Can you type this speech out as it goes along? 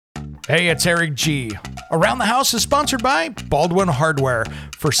Hey, it's Eric G. Around the House is sponsored by Baldwin Hardware.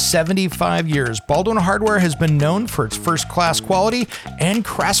 For 75 years, Baldwin Hardware has been known for its first-class quality and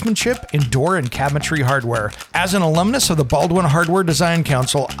craftsmanship in door and cabinetry hardware. As an alumnus of the Baldwin Hardware Design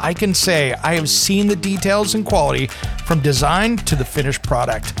Council, I can say I have seen the details and quality from design to the finished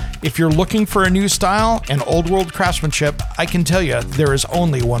product. If you're looking for a new style and old-world craftsmanship, I can tell you there is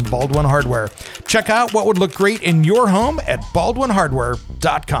only one Baldwin Hardware. Check out what would look great in your home at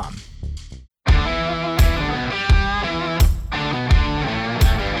baldwinhardware.com.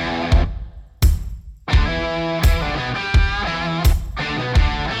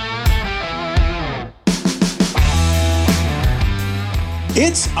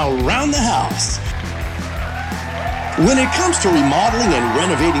 It's Around the House. When it comes to remodeling and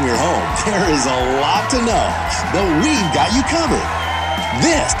renovating your home, there is a lot to know, but we've got you covered.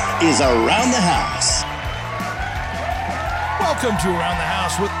 This is Around the House. Welcome to Around the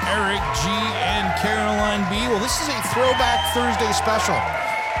House with Eric G. and Caroline B. Well, this is a Throwback Thursday special.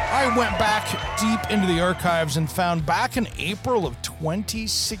 I went back deep into the archives and found back in April of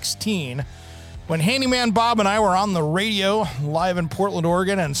 2016 when Handyman Bob and I were on the radio live in Portland,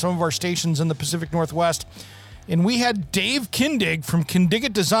 Oregon, and some of our stations in the Pacific Northwest, and we had Dave Kindig from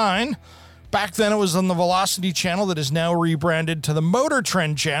Kindig Design. Back then it was on the Velocity channel that is now rebranded to the Motor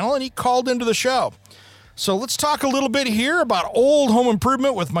Trend channel, and he called into the show. So let's talk a little bit here about old home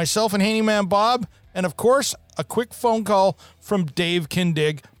improvement with myself and Handyman Bob, and of course, a quick phone call from Dave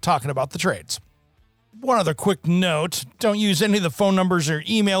Kindig talking about the trades. One other quick note, don't use any of the phone numbers or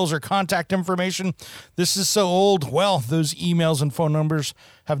emails or contact information. This is so old, well, those emails and phone numbers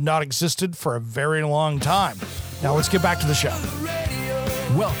have not existed for a very long time. Now let's get back to the show.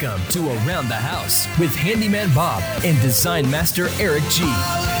 Welcome to Around the House with Handyman Bob and Design Master Eric G.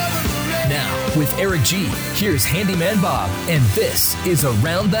 Now, with Eric G, here's Handyman Bob, and this is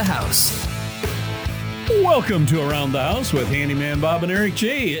Around the House. Welcome to Around the House with Handyman Bob and Eric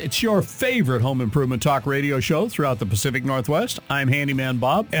G. It's your favorite home improvement talk radio show throughout the Pacific Northwest. I'm Handyman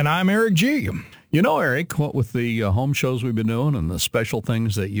Bob. And I'm Eric G. You know, Eric, what with the home shows we've been doing and the special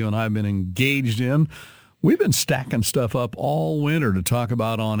things that you and I have been engaged in, we've been stacking stuff up all winter to talk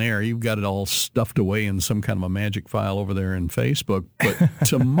about on air. You've got it all stuffed away in some kind of a magic file over there in Facebook. But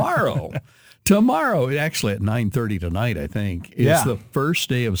tomorrow, actually at 9:30 tonight, I think, is the first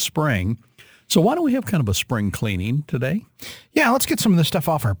day of spring. So why don't we have kind of a spring cleaning today? Yeah, let's get some of this stuff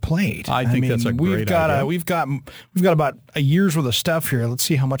off our plate. I think that's a great idea. We've got about a year's worth of stuff here. Let's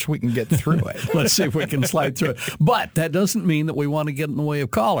see how much we can get through it. Let's see if we can slide through it. But that doesn't mean that we want to get in the way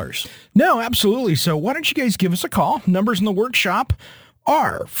of callers. No, absolutely. So why don't you guys give us a call? Numbers in the workshop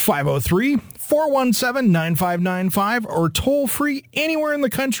are 503-417-9595 or toll free anywhere in the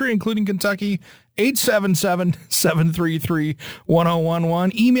country, including Kentucky,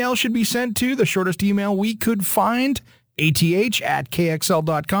 877-733-1011. Email should be sent to the shortest email we could find,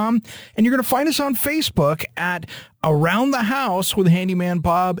 ath@kxl.com. And you're going to find us on Facebook at Around the House with Handyman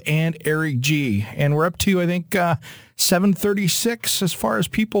Bob and Eric G. And we're up to, I think, 736 as far as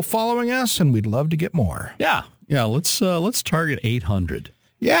people following us, and we'd love to get more. Yeah, let's target 800.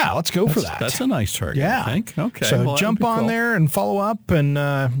 Yeah, let's go for that. That's a nice target, yeah. I think. Okay. So well, jump on there and follow up, and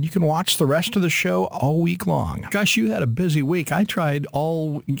you can watch the rest of the show all week long. Gosh, you had a busy week. I tried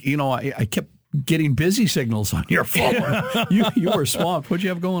I kept getting busy signals on your phone. you were swamped. What'd you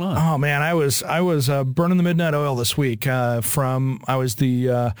have going on? Oh man, I was burning the midnight oil this week. I was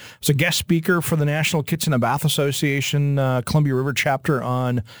a guest speaker for the National Kitchen and Bath Association Columbia River chapter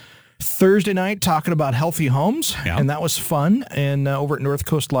on Thursday night, talking about healthy homes, and that was fun. And over at North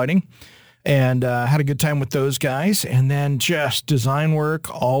Coast Lighting, and had a good time with those guys. And then just design work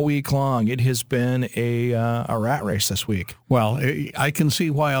all week long. It has been a rat race this week. Well, I can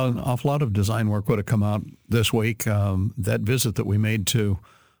see why an awful lot of design work would have come out this week. That visit that we made to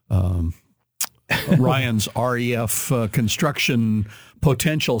Ryan's REF construction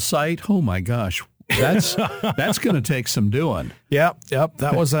potential site. Oh my gosh. That's going to take some doing. Yep.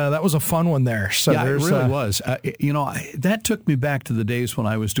 That was a fun one there. So yeah, it really was. That took me back to the days when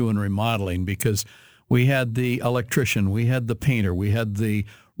I was doing remodeling, because we had the electrician, we had the painter, we had the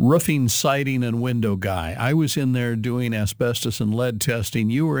roofing, siding, and window guy. I was in there doing asbestos and lead testing.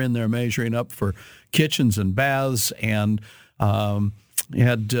 You were in there measuring up for kitchens and baths, and you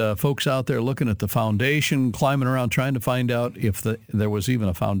had folks out there looking at the foundation, climbing around trying to find out if there was even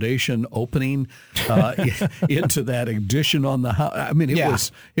a foundation opening into that addition on the house. I mean,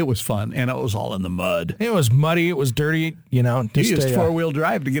 it was fun, and it was all in the mud. It was muddy. It was dirty. You used four-wheel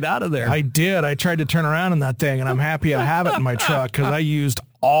drive to get out of there. I did. I tried to turn around in that thing, and I'm happy I have it in my truck because I used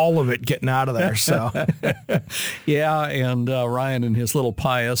all of it getting out of there. So, yeah, and Ryan and his little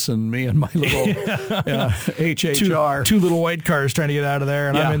Pius and me and my little HHR. Two little white cars trying to get out of there,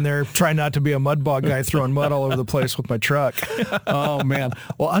 and I'm in there trying not to be a mud bog guy throwing mud all over the place with my truck. Oh, man.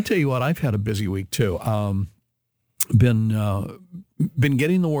 Well, I'll tell you what, I've had a busy week, too. Been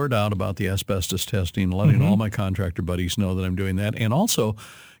getting the word out about the asbestos testing, letting all my contractor buddies know that I'm doing that, and also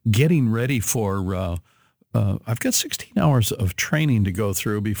getting ready for I've got 16 hours of training to go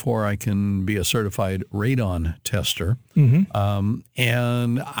through before I can be a certified radon tester. And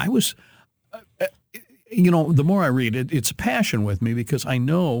I was, the more I read it, it's a passion with me because I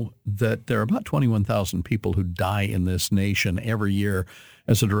know that there are about 21,000 people who die in this nation every year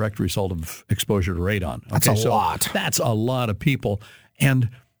as a direct result of exposure to radon. That's a lot. That's a lot of people. And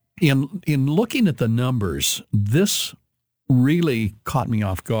in looking at the numbers, this really caught me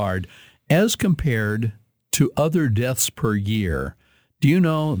off guard as compared to other deaths per year. Do you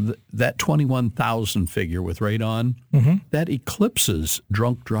know that 21,000 figure with radon? That eclipses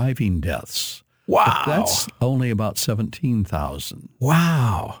drunk driving deaths. Wow. But that's only about 17,000.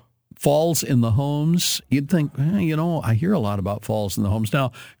 Wow. Falls in the homes, you'd think, I hear a lot about falls in the homes.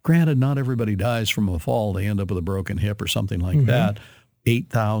 Now, granted, not everybody dies from a fall. They end up with a broken hip or something like that.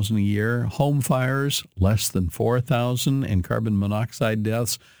 8,000 a year. Home fires, less than 4,000. And carbon monoxide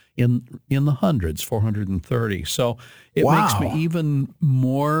deaths in the hundreds, 430. So it makes me even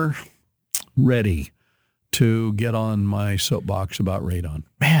more ready to get on my soapbox about radon.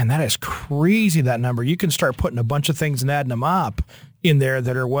 Man, that is crazy, that number. You can start putting a bunch of things and adding them up in there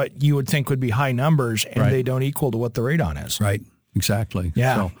that are what you would think would be high numbers, and they don't equal to what the radon is. Right, exactly.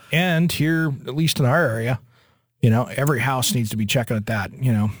 Yeah, So, and here, at least in our area, every house needs to be checking at that.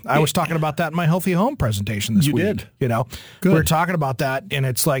 I was talking about that in my Healthy Home presentation this week. You did? We were talking about that, and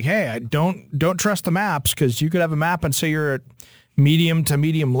it's like, hey, I don't trust the maps, because you could have a map and say you're at medium to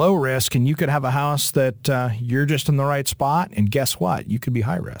medium low risk, and you could have a house that you're just in the right spot, and guess what? You could be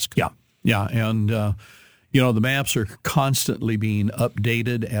high risk. Yeah, and the maps are constantly being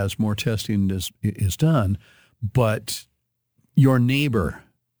updated as more testing is done, but your neighbor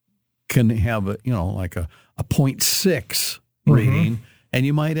can have a 0.6 reading, and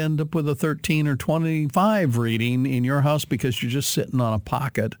you might end up with a 13 or 25 reading in your house because you're just sitting on a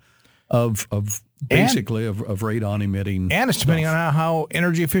pocket of radon emitting. And it's depending on how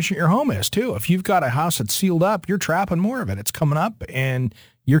energy efficient your home is too. If you've got a house that's sealed up, you're trapping more of it. It's coming up, and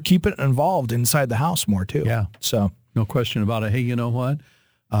you're keeping it involved inside the house more too. Yeah. So no question about it. Hey, you know what?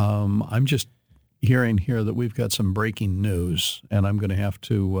 I'm just hearing here that we've got some breaking news, and I'm going to have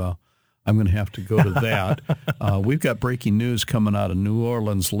to go to that. We've got breaking news coming out of New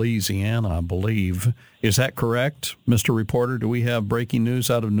Orleans, Louisiana, I believe. Is that correct, Mr. Reporter? Do we have breaking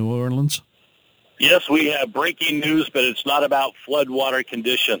news out of New Orleans? Yes, we have breaking news, but it's not about floodwater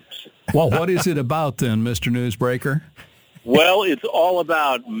conditions. Well, what is it about then, Mr. Newsbreaker? Well, it's all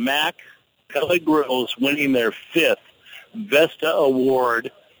about Mac Pellet Grills winning their 5th Vesta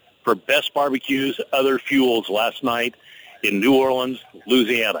Award for Best Barbecues, Other Fuels last night in New Orleans,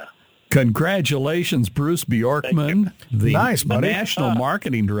 Louisiana. Congratulations, Bruce Bjorkman, the National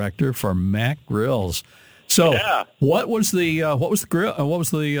Marketing Director for Mac Grills. So, what was the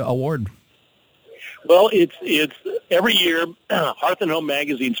award? Well, it's every year Hearth and Home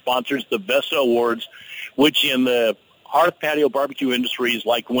Magazine sponsors the Vesta Awards, which in the hearth patio barbecue industry is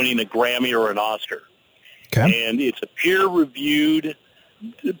like winning a Grammy or an Oscar. Okay. And it's a peer-reviewed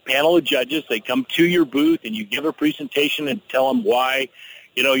panel of judges. They come to your booth, and you give a presentation and tell them why,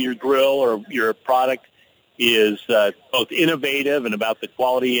 your grill or your product is both innovative and about the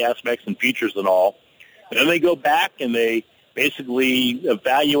quality aspects and features and all. And then they go back and they basically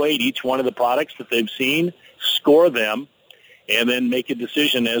evaluate each one of the products that they've seen, score them, and then make a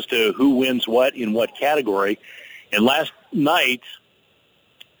decision as to who wins what in what category. And last night,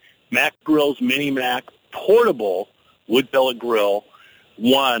 Mac Grill's Mini Mac Portable Wood Pellet Grill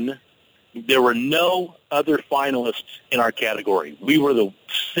won. There were no other finalists in our category. We were the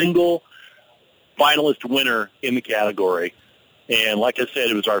single finalist winner in the category. And like I said,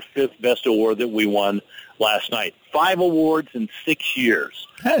 it was our 5th Best Award that we won last night. 5 awards in 6 years.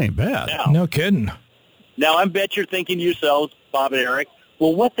 That ain't bad. No kidding. Now, I bet you're thinking to yourselves, Bob and Eric,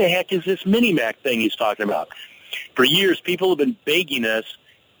 well, what the heck is this Mini Mac thing he's talking about? For years, people have been begging us,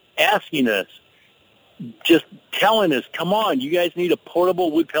 asking us, just telling us, come on, you guys need a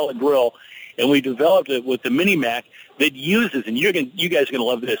portable wood pellet grill. And we developed it with the Mini Mac that uses, and you guys are going to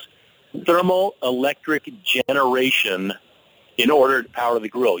love this, thermal electric generation in order to power the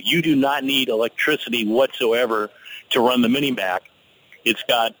grill. You do not need electricity whatsoever to run the Mini Mac. It's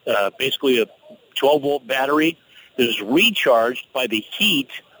got basically a 12-volt battery that is recharged by the heat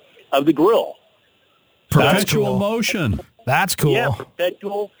of the grill. Perpetual cool. motion. That's cool. Yeah,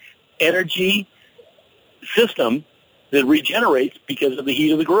 perpetual energy system that regenerates because of the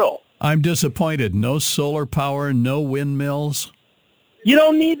heat of the grill. I'm disappointed. No solar power, no windmills. You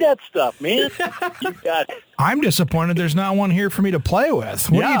don't need that stuff, man. You've got, I'm disappointed there's not one here for me to play with.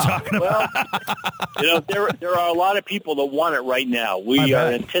 What are you talking about? well, there are a lot of people that want it right now. We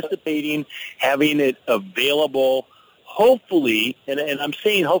are anticipating having it available, hopefully, and I'm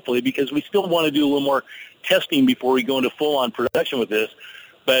saying hopefully because we still want to do a little more testing before we go into full-on production with this,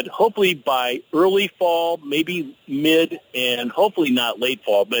 but hopefully by early fall, maybe mid, and hopefully not late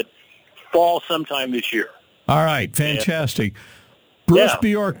fall, but fall sometime this year. All right, fantastic. Bruce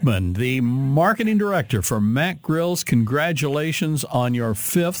Bjorkman, the marketing director for Mac Grills, congratulations on your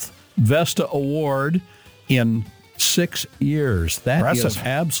 5th Vesta Award in 6 years. That is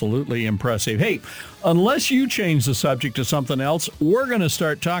absolutely impressive. Hey, unless you change the subject to something else, we're going to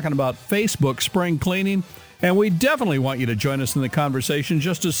start talking about Facebook spring cleaning, and we definitely want you to join us in the conversation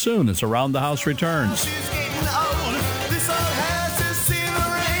just as soon as Around the House returns.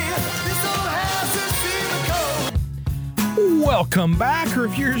 Welcome back, or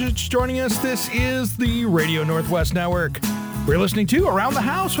if you're just joining us, this is the Radio Northwest Network. We're listening to Around the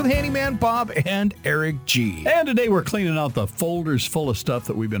House with Handyman Bob and Eric G. And today we're cleaning out the folders full of stuff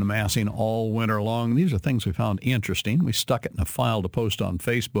that we've been amassing all winter long. These are things we found interesting. We stuck it in a file to post on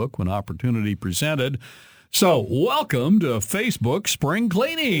Facebook when opportunity presented. So, welcome to Facebook Spring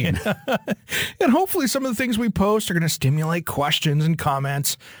Cleaning. And hopefully some of the things we post are going to stimulate questions and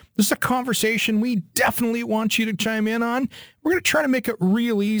comments. This is a conversation we definitely want you to chime in on. We're going to try to make it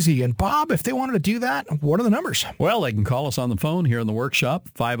real easy. And Bob, if they wanted to do that, what are the numbers? Well, they can call us on the phone here in the workshop,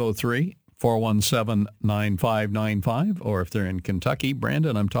 503-417-9595. Or if they're in Kentucky,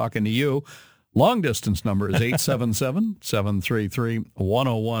 Brandon, I'm talking to you. Long distance number is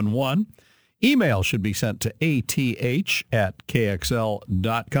 877-733-1011. Email should be sent to ath@kxl.com.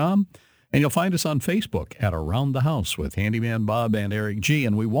 And you'll find us on Facebook at Around the House with Handyman Bob and Eric G.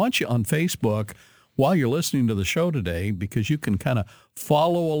 And we want you on Facebook while you're listening to the show today because you can kind of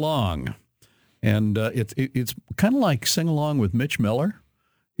follow along. And it's kind of like sing along with Mitch Miller.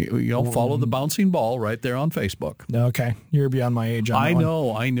 You know, follow the bouncing ball right there on Facebook. Okay. You're beyond my age. I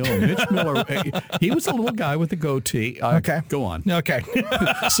know. Mitch Miller, he was a little guy with a goatee. Okay. Go on. Okay.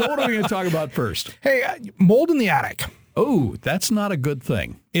 So what are we going to talk about first? Hey, mold in the attic. Oh, that's not a good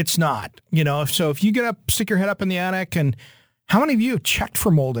thing. It's not. You know, so if you get up, stick your head up in the attic, and how many of you have checked for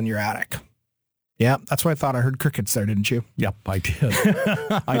mold in your attic? Yeah, that's why I thought I heard crickets there, didn't you? Yep, I did.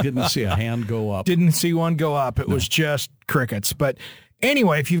 I didn't see a hand go up. Didn't see one go up. It was just crickets. But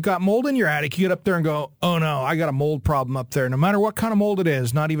anyway, if you've got mold in your attic, you get up there and go, oh no, I got a mold problem up there. No matter what kind of mold it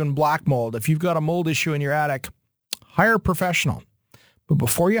is, not even black mold. If you've got a mold issue in your attic, hire a professional. But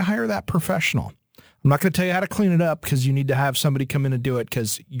before you hire that professional, I'm not going to tell you how to clean it up because you need to have somebody come in and do it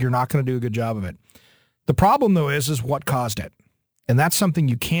because you're not going to do a good job of it. The problem, though, is what caused it. And that's something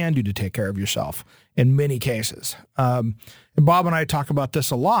you can do to take care of yourself in many cases. And Bob and I talk about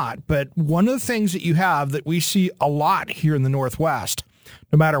this a lot, but one of the things that you have that we see a lot here in the Northwest,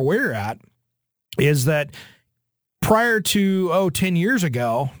 no matter where you're at, is that prior to, 10 years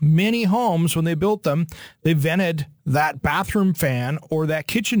ago, many homes, when they built them, they vented that bathroom fan or that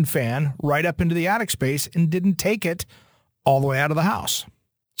kitchen fan right up into the attic space and didn't take it all the way out of the house.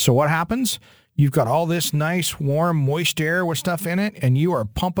 So what happens? You've got all this nice, warm, moist air with stuff in it, and you are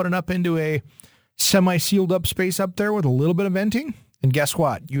pumping it up into a semi-sealed up space up there with a little bit of venting. And guess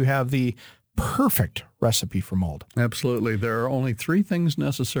what? You have the perfect recipe for mold. Absolutely. There are only 3 things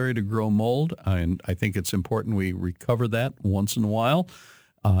necessary to grow mold, and I think it's important we recover that once in a while.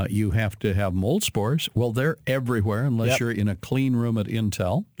 You have to have mold spores. Well, they're everywhere unless you're in a clean room at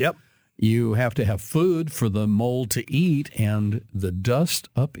Intel. Yep. You have to have food for the mold to eat, and the dust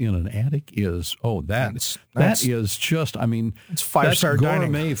up in an attic is, that is just, I mean, it's 5-star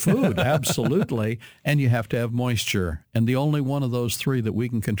dining. Gourmet food, absolutely. And you have to have moisture. And the only one of those 3 that we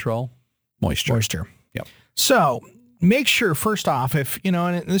can control, moisture. Yep. So make sure, first off, if,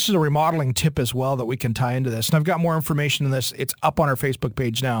 and this is a remodeling tip as well that we can tie into this, and I've got more information on this. It's up on our Facebook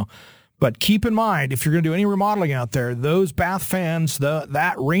page now. But keep in mind, if you're going to do any remodeling out there, those bath fans,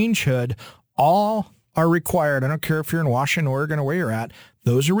 that range hood, all are required. I don't care if you're in Washington, Oregon, or where you're at.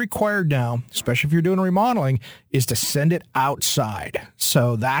 Those are required now, especially if you're doing remodeling, is to send it outside.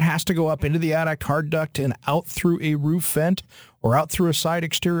 So that has to go up into the attic, hard duct, and out through a roof vent or out through a side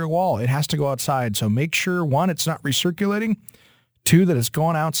exterior wall. It has to go outside. So make sure, 1, it's not recirculating. 2, that it's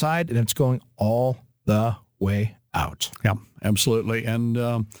going outside and it's going all the way out. Yeah, absolutely.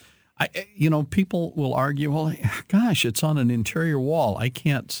 And People will argue, well, gosh, it's on an interior wall. I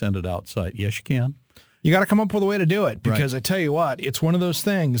can't send it outside. Yes, you can. You got to come up with a way to do it, because I tell you what, it's one of those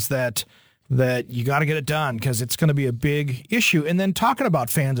things that you got to get it done, because it's going to be a big issue. And then talking about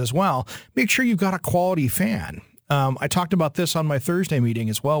fans as well, make sure you've got a quality fan. I talked about this on my Thursday meeting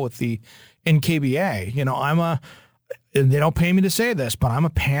as well with the NKBA. And they don't pay me to say this, but I'm a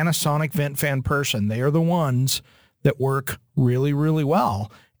Panasonic vent fan person. They are the ones that work really, really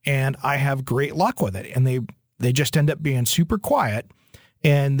well. And I have great luck with it. And they just end up being super quiet.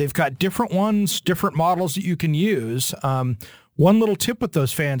 And they've got different ones, different models that you can use. One little tip with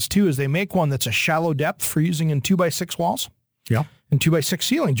those fans, too, is they make one that's a shallow depth for using in 2x6 walls. Yeah. And 2x6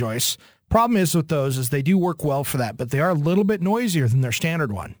 ceiling joists. Problem is with those is they do work well for that, but they are a little bit noisier than their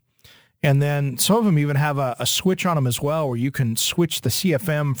standard one. And then some of them even have a switch on them as well, where you can switch the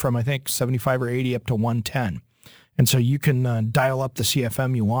CFM from, I think, 75 or 80 up to 110. And so you can dial up the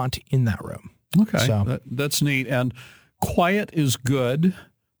CFM you want in that room. Okay, so that's neat. And quiet is good,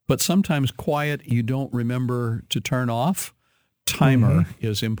 but sometimes quiet you don't remember to turn off. Timer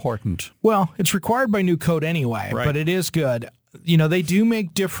is important. Well, it's required by new code anyway, but it is good. They do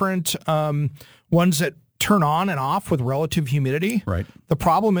make different ones that turn on and off with relative humidity. Right. The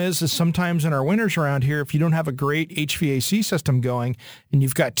problem is sometimes in our winters around here, if you don't have a great HVAC system going and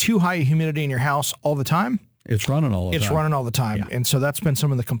you've got too high humidity in your house all the time, it's running all the time. It's running all the time. Yeah. And so that's been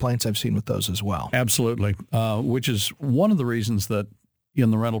some of the complaints I've seen with those as well. Absolutely. Which is one of the reasons that in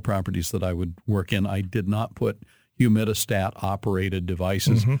the rental properties that I would work in, I did not put humidistat operated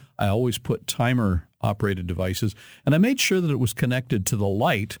devices. I always put timer operated devices. And I made sure that it was connected to the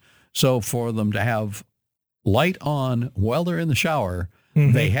light. So for them to have light on while they're in the shower,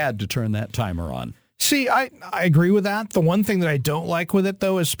 they had to turn that timer on. See, I agree with that. The one thing that I don't like with it,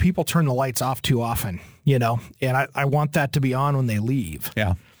 though, is people turn the lights off too often, and I want that to be on when they leave.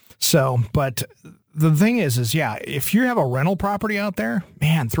 Yeah. So, but the thing is, if you have a rental property out there,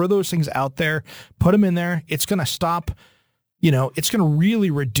 man, throw those things out there, put them in there. It's going to stop, it's going to really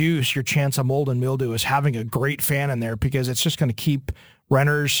reduce your chance of mold and mildew is having a great fan in there, because it's just going to keep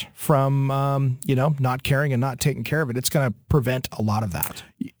renters from, not caring and not taking care of it. It's going to prevent a lot of that.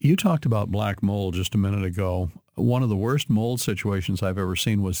 You talked about black mold just a minute ago. One of the worst mold situations I've ever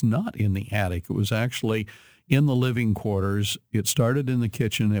seen was not in the attic. It was actually in the living quarters. It started in the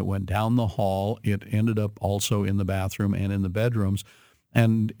kitchen. It went down the hall. It ended up also in the bathroom and in the bedrooms.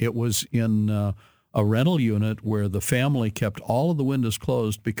 And it was in a rental unit where the family kept all of the windows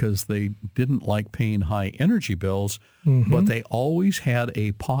closed because they didn't like paying high energy bills, but they always had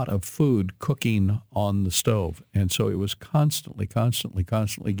a pot of food cooking on the stove. And so it was constantly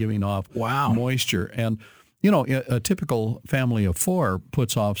giving off moisture. And, a typical family of four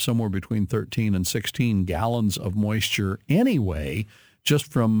puts off somewhere between 13 and 16 gallons of moisture anyway,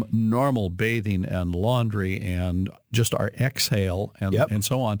 just from normal bathing and laundry and just our exhale and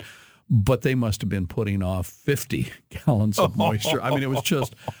so on. But they must have been putting off 50 gallons of moisture. I mean, it was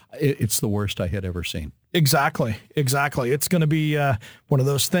just, it's the worst I had ever seen. Exactly. It's going to be one of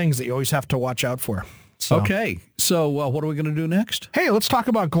those things that you always have to watch out for. So. Okay. So what are we going to do next? Hey, let's talk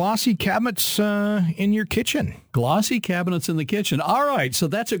about glossy cabinets in your kitchen. Glossy cabinets in the kitchen. All right. So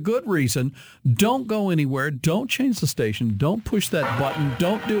that's a good reason. Don't go anywhere. Don't change the station. Don't push that button.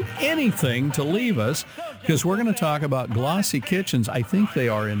 Don't do anything to leave us, because we're going to talk about glossy kitchens. I think they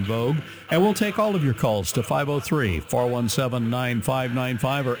are in vogue. And we'll take all of your calls to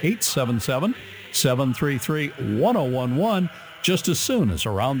 503-417-9595 or 877-733-1011. Just as soon as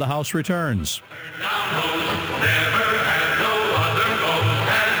Around the House returns.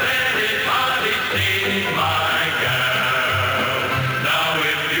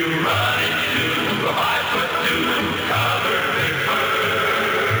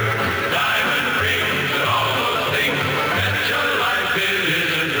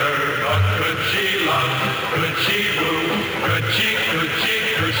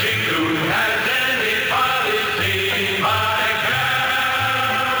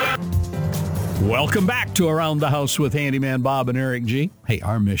 Welcome back to Around the House with Handyman Bob and Eric G. Hey,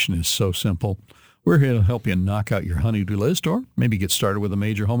 our mission is so simple. We're here to help you knock out your honey-do list or maybe get started with a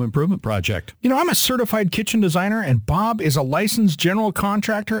major home improvement project. I'm a certified kitchen designer, and Bob is a licensed general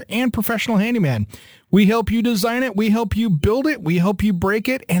contractor and professional handyman. We help you design it, we help you build it, we help you break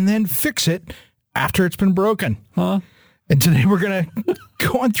it, and then fix it after it's been broken. And today we're going to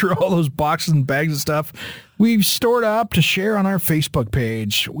go through all those boxes and bags of stuff we've stored up to share on our Facebook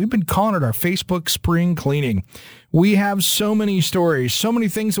page. We've been calling it our Facebook spring cleaning. We have so many stories, so many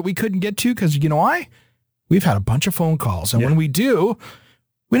things that we couldn't get to because, you know why? We've had a bunch of phone calls. And when we do,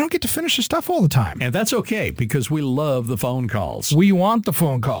 we don't get to finish the stuff all the time. And that's okay, because we love the phone calls. We want the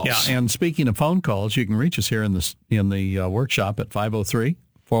phone calls. Yeah, and speaking of phone calls, you can reach us here in the workshop at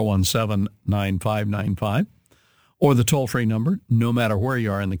 503-417-9595, or the toll-free number, no matter where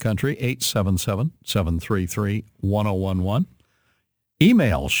you are in the country, 877-733-1011.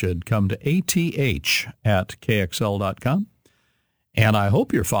 Email should come to ath@kxl.com. And I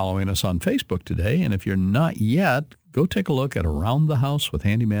hope you're following us on Facebook today. And if you're not yet, go take a look at Around the House with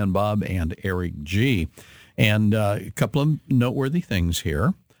Handyman Bob and Eric G. And a couple of noteworthy things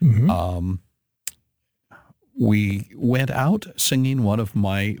here. Mm-hmm. We went out singing one of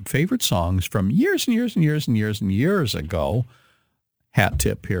my favorite songs from years and years and years and years and years ago. Hat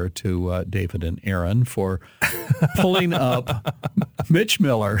tip here to David and Aaron for pulling up Mitch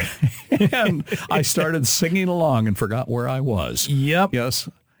Miller. And I started singing along and forgot where I was. Yep. Yes.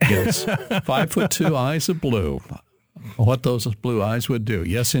 5'2" eyes of blue. What those blue eyes would do.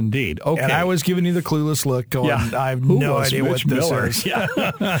 Yes, indeed. Okay. And I was giving you the clueless look going, Yeah. I have no idea Mitch what this Miller? is. Yeah.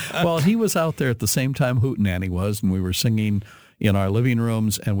 Well, he was out there at the same time Hootenanny was, and we were singing in our living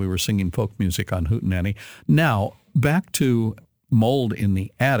rooms, and we were singing folk music on Hootenanny. Now, back to mold in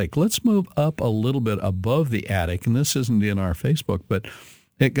the attic. Let's move up a little bit above the attic, and this isn't in our Facebook, but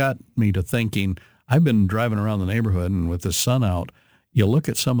it got me to thinking. I've been driving around the neighborhood, and with the sun out, you look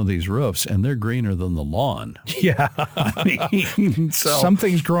at some of these roofs, and they're greener than the lawn. Yeah. I mean, so Some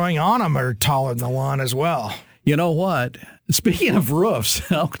things growing on them are taller than the lawn as well. you know what? Speaking of roofs,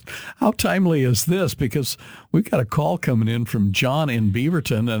 how timely is this? Because we've got a call coming in from John in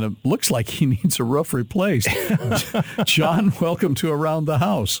Beaverton, and it looks like he needs a roof replaced. John, welcome to Around the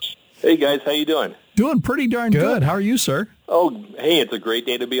House. Hey, guys. How you doing? Doing pretty darn good. How are you, sir? Oh, hey, it's a great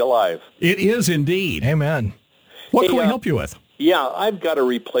day to be alive. It is indeed. Amen. What Hey, can we help you with? Yeah, I've got to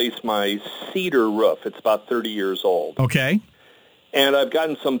replace my cedar roof. It's about 30 years old. Okay. And I've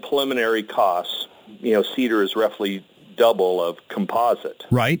gotten some preliminary costs. You know, cedar is roughly double of composite.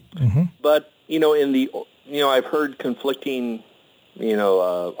 Right. But, I've heard conflicting,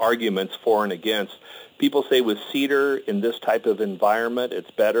 arguments for and against. People say with cedar in this type of environment,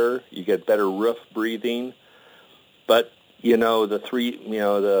 it's better. You get better roof breathing. But,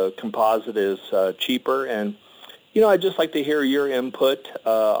 the composite is cheaper. And, I'd just like to hear your input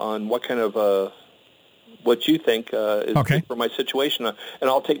on what kind of what you think is good for my situation, and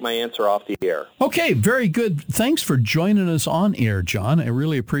I'll take my answer off the air. Okay, very good. Thanks for joining us on air, John. I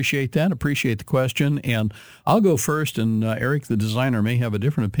really appreciate that. Appreciate the question. And I'll go first, and Eric, the designer, may have a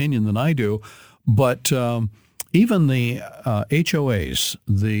different opinion than I do. But even the HOAs,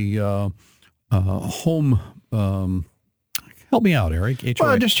 the home... help me out, Eric. HOA.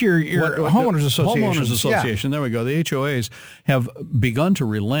 Well, just your homeowners association. Homeowners association. Yeah. There we go. The HOAs have begun to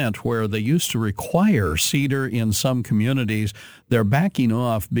relent where they used to require cedar in some communities. They're backing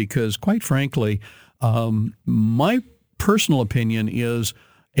off because, quite frankly, my personal opinion is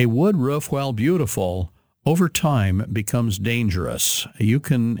a wood roof, while beautiful, over time becomes dangerous. You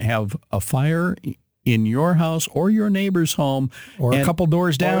can have a fire in your house or your neighbor's home, or a couple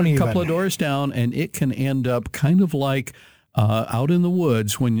doors down, a couple of doors down, and it can end up kind of like out in the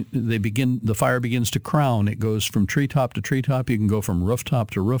woods when the fire begins to crown. It goes from treetop to treetop. You can go from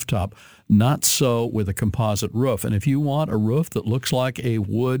rooftop to rooftop. Not so with a composite roof. And if you want a roof that looks like a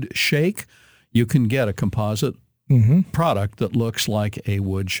wood shake, you can get a composite product that looks like a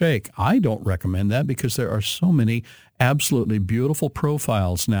wood shake. I don't recommend that because there are so many absolutely beautiful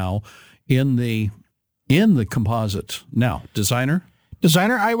profiles now in the composite. Now, Designer,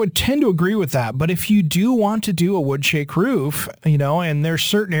 I would tend to agree with that. But if you do want to do a wood shake roof, and there's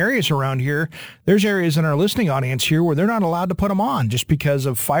certain areas around here, there's areas in our listening audience here where they're not allowed to put them on just because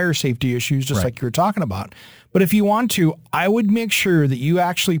of fire safety issues, just like you were talking about. But if you want to, I would make sure that you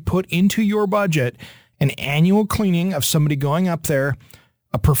actually put into your budget an annual cleaning of somebody going up there,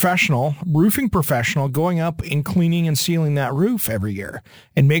 a professional, roofing professional, going up and cleaning and sealing that roof every year,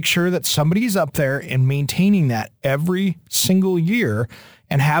 and make sure that somebody's up there and maintaining that every single year,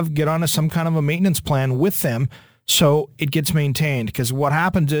 and get on some kind of a maintenance plan with them so it gets maintained. Because what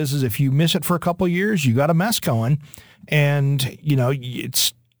happens is if you miss it for a couple of years, you got a mess going, and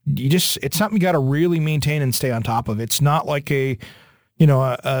it's something you got to really maintain and stay on top of. It's not like a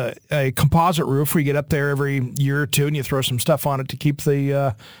composite roof where you get up there every year or two and you throw some stuff on it to keep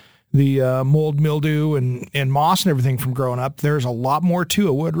the mold, mildew, and moss and everything from growing up. There's a lot more to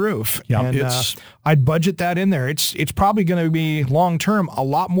a wood roof. Yeah, and I'd budget that in there. It's probably going to be long-term a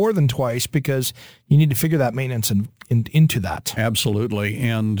lot more than twice, because you need to figure that maintenance into that. Absolutely.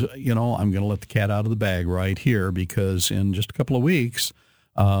 And, I'm going to let the cat out of the bag right here, because in just a couple of weeks,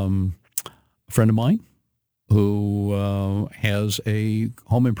 a friend of mine who has a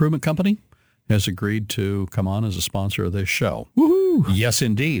home improvement company, has agreed to come on as a sponsor of this show. Woohoo! Yes,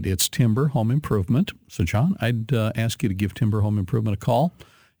 indeed. It's Timber Home Improvement. So, John, I'd ask you to give Timber Home Improvement a call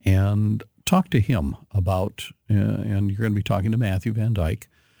and talk to him about, and you're going to be talking to Matthew Van Dyke,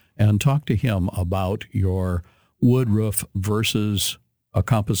 and talk to him about your wood roof versus a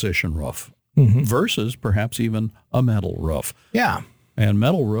composition roof, versus perhaps even a metal roof. Yeah. And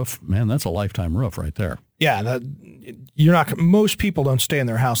metal roof, man, that's a lifetime roof right there. Yeah. Most people don't stay in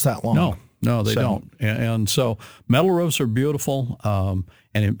their house that long. No, they don't. And so metal roofs are beautiful.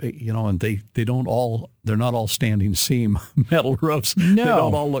 And they're not all standing seam metal roofs. No. They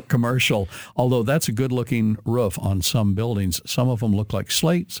don't all look commercial. Although that's a good looking roof on some buildings. Some of them look like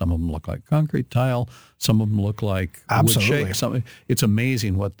slate. Some of them look like concrete tile. Some of them look like wood shake. It's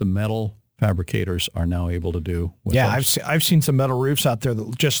amazing what the metal fabricators are now able to do. I've seen some metal roofs out there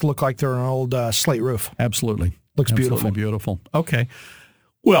that just look like they're an old slate roof. Absolutely. Looks Absolutely beautiful. Okay.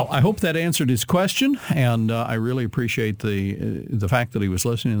 Well, I hope that answered his question, and I really appreciate the fact that he was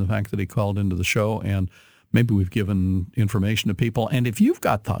listening, and the fact that he called into the show, and maybe we've given information to people. And if you've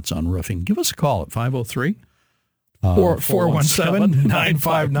got thoughts on roofing, give us a call at 503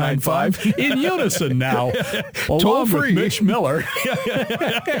 417-9595 in unison now. Toll free. Mitch Miller.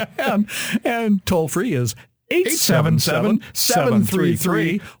 and toll free is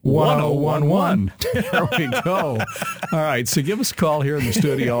 877-733-1011. There we go. All right, so give us a call here in the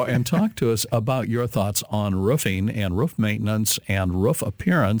studio and talk to us about your thoughts on roofing and roof maintenance and roof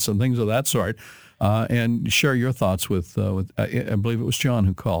appearance and things of that sort. And share your thoughts with I believe it was John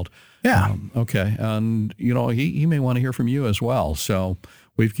who called. Yeah. Okay. And, he may want to hear from you as well. So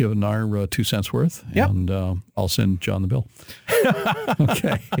we've given our 2 cents worth, and I'll send John the bill.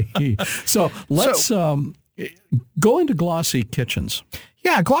 Okay. So let's go into glossy kitchens.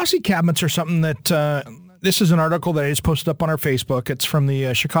 Yeah, glossy cabinets are something that this is an article that I just posted up on our Facebook. It's from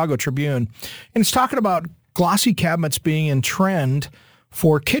the Chicago Tribune, and it's talking about glossy cabinets being in trend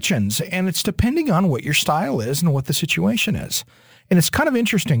for kitchens, and it's depending on what your style is and what the situation is. And it's kind of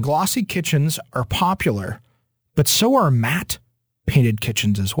interesting. Glossy kitchens are popular, but so are matte painted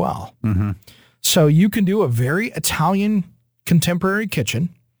kitchens as well. Mm-hmm. So you can do a very Italian contemporary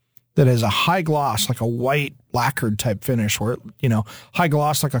kitchen that is a high gloss, like a white lacquered type finish, where, high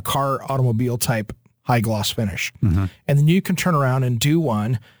gloss like a car automobile type high gloss finish. Mm-hmm. And then you can turn around and do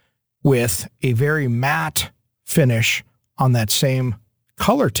one with a very matte finish on that same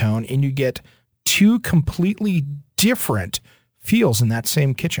color tone, and you get two completely different feels in that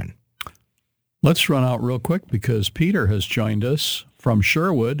same kitchen. Let's run out real quick because Peter has joined us from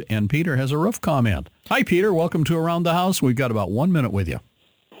Sherwood, and Peter has a roof comment. Hi, Peter. Welcome to Around the House. We've got about 1 minute with you.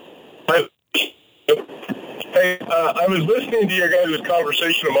 Hey, I was listening to your guys'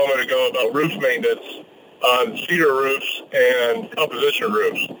 conversation a moment ago about roof maintenance on cedar roofs and composition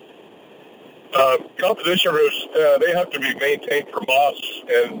roofs. Composition roofs, they have to be maintained for moss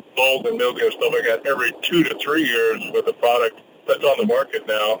and mold and mildew and stuff like that every 2 to 3 years with the product that's on the market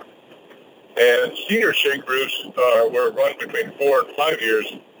now. And cedar shake roofs were run between 4 and 5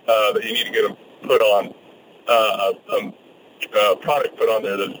 years that you need to get them put on, product put on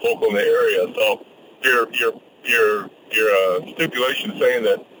there that's local in the area. So your stipulation saying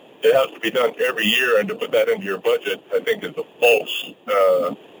that it has to be done every year and to put that into your budget, I think is a false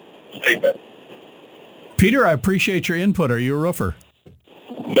statement. Peter, I appreciate your input. Are you a roofer?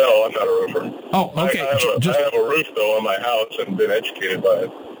 No, I'm not a roofer. Oh, okay. I have a roof, though, on my house and been educated by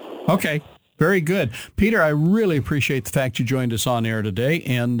it. Okay. Very good. Peter, I really appreciate the fact you joined us on air today.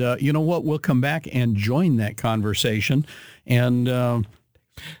 And you know what? We'll come back and join that conversation. And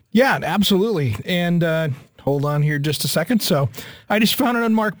yeah, absolutely. And hold on here just a second. So I just found an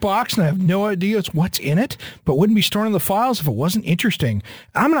unmarked box, and I have no idea what's in it, but wouldn't be storing the files if it wasn't interesting.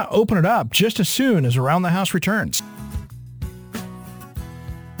 I'm going to open it up just as soon as Around the House returns.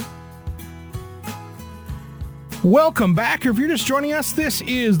 Welcome back. If you're just joining us, this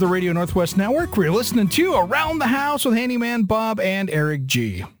is the Radio Northwest Network. We're listening to Around the House with Handyman Bob and Eric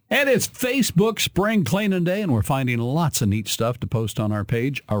G. And it's Facebook Spring Cleaning Day, and we're finding lots of neat stuff to post on our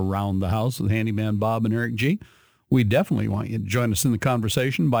page, Around the House with Handyman Bob and Eric G. We definitely want you to join us in the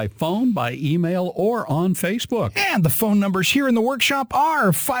conversation by phone, by email, or on Facebook. And the phone numbers here in the workshop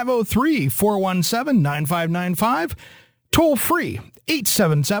are 503-417-9595, toll free,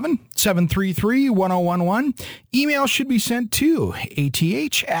 877-733-1011. Email should be sent to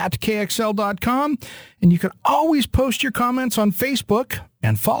ath@kxl.com. And you can always post your comments on Facebook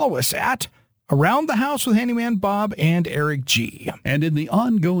and follow us at Around the House with Handyman Bob and Eric G. And in the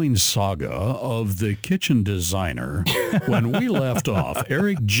ongoing saga of the kitchen designer, when we left off,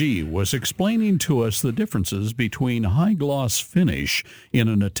 Eric G was explaining to us the differences between high gloss finish in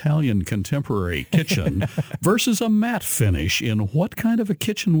an Italian contemporary kitchen versus a matte finish in what kind of a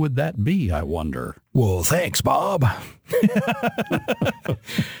kitchen would that be, I wonder? Well, thanks, Bob.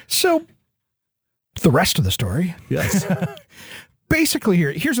 So, the rest of the story. Yes. Basically,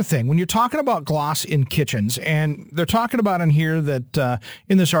 here's the thing. When you're talking about gloss in kitchens, and they're talking about in here that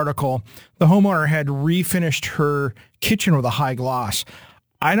in this article, the homeowner had refinished her kitchen with a high gloss.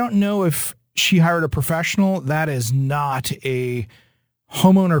 I don't know if she hired a professional. That is not a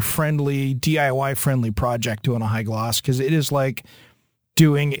homeowner-friendly, DIY-friendly project doing a high gloss, because it is like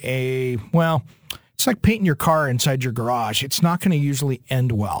doing it's like painting your car inside your garage. It's not going to usually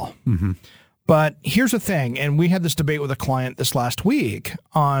end well. Mm-hmm. But here's the thing, and we had this debate with a client this last week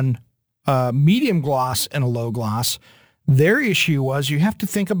on a medium gloss and a low gloss. Their issue was you have to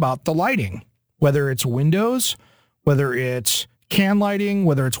think about the lighting, whether it's windows, whether it's can lighting,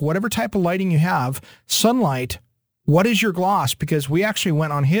 whether it's whatever type of lighting you have, sunlight, what is your gloss? Because we actually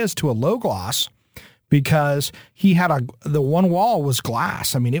went on his to a low gloss because he had the one wall was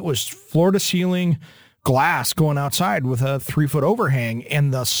glass. I mean, it was floor to ceiling glass going outside with a 3-foot overhang,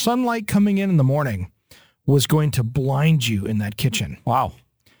 and the sunlight coming in the morning was going to blind you in that kitchen. Wow.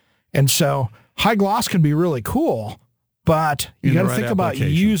 And so high gloss can be really cool, but you got to think about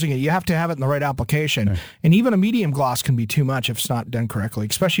using it. You have to have it in the right application. Okay. And even a medium gloss can be too much if it's not done correctly,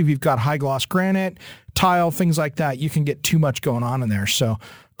 especially if you've got high gloss granite, tile, things like that. You can get too much going on in there. So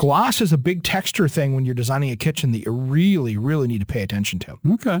gloss is a big texture thing when you're designing a kitchen that you really, really need to pay attention to.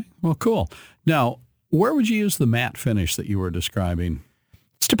 Okay. Well, cool. Now, where would you use the matte finish that you were describing?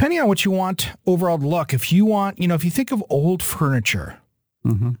 It's depending on what you want overall look. If you want, if you think of old furniture,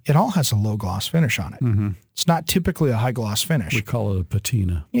 mm-hmm. it all has a low gloss finish on it. Mm-hmm. It's not typically a high gloss finish. We call it a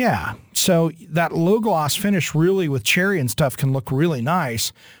patina. Yeah. So that low gloss finish really with cherry and stuff can look really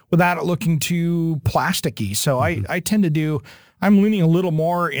nice without it looking too plasticky. So mm-hmm. I tend to I'm leaning a little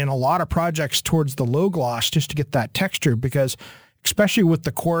more in a lot of projects towards the low gloss just to get that texture, because especially with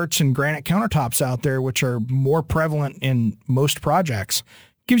the quartz and granite countertops out there, which are more prevalent in most projects,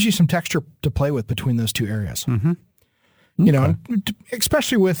 gives you some texture to play with between those two areas. Mm-hmm. Okay.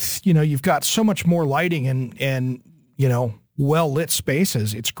 Especially with, you've got so much more lighting and well-lit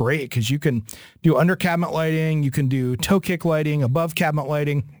spaces. It's great because you can do under cabinet lighting, you can do toe kick lighting, above cabinet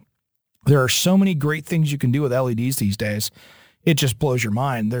lighting. There are so many great things you can do with LEDs these days. It just blows your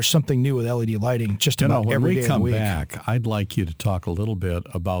mind. There's something new with LED lighting just about every day of the week. When we come back, I'd like you to talk a little bit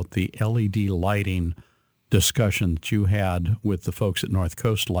about the LED lighting discussion that you had with the folks at North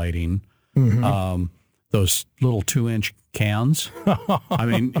Coast Lighting. Mm-hmm. Those little 2-inch cans. I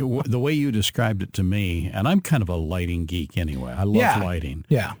mean, the way you described it to me, and I'm kind of a lighting geek anyway. I love lighting.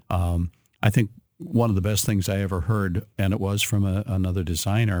 Yeah. I think one of the best things I ever heard, and it was from another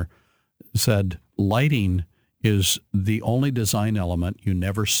designer, said lighting is the only design element you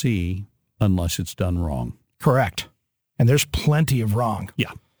never see unless it's done wrong. Correct. And there's plenty of wrong.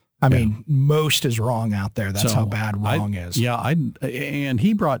 Yeah. I mean, most is wrong out there. That's how bad wrong is. Yeah, and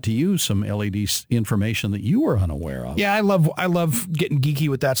he brought to you some LED information that you were unaware of. Yeah, I love getting geeky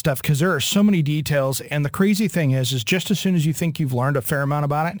with that stuff because there are so many details. And the crazy thing is just as soon as you think you've learned a fair amount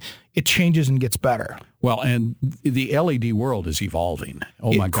about it, it changes and gets better. Well, and the LED world is evolving.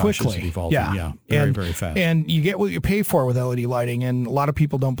 Oh my gosh, quickly. It's evolving. Yeah, very fast. And you get what you pay for with LED lighting, and a lot of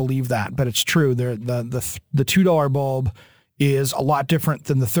people don't believe that, but it's true. The $2 bulb is a lot different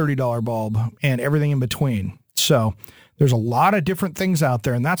than the $30 bulb and everything in between. So there's a lot of different things out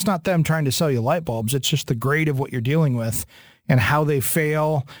there, and that's not them trying to sell you light bulbs. It's just the grade of what you're dealing with and how they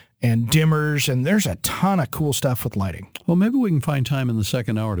fail and dimmers, and there's a ton of cool stuff with lighting. Well, maybe we can find time in the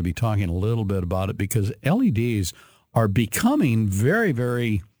second hour to be talking a little bit about it, because LEDs are becoming very,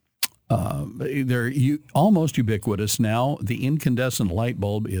 very, they're almost ubiquitous now. The incandescent light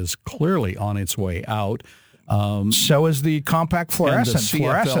bulb is clearly on its way out. So is the compact fluorescent. And the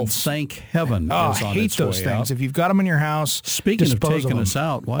CFL, thank heaven, is on its way out. I hate those things. If you've got them in your house, Speaking of taking us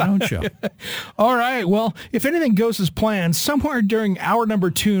out, why don't you? All right. Well, if anything goes as planned, somewhere during hour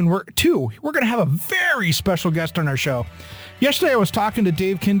number 2, we're going to have a very special guest on our show. Yesterday, I was talking to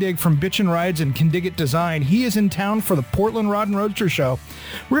Dave Kindig from Bitchin' Rides and Kindig Design. He is in town for the Portland Rod and Roadster Show.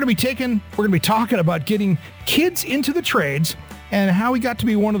 We're going to be talking about getting kids into the trades and how he got to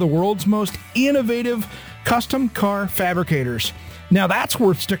be one of the world's most innovative custom car fabricators. Now that's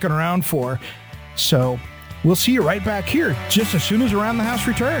worth sticking around for. So We'll see you right back here just as soon as Around the House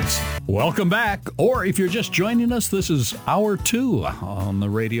returns. Welcome back. Or if you're just joining us, this is Hour 2 on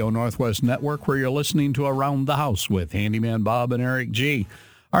the Radio Northwest Network, where you're listening to Around the House with Handyman Bob and Eric G.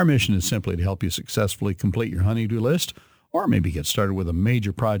 Our mission is simply to help you successfully complete your honey-do list, or maybe get started with a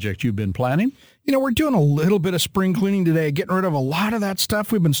major project you've been planning. You know, we're doing a little bit of spring cleaning today, getting rid of a lot of that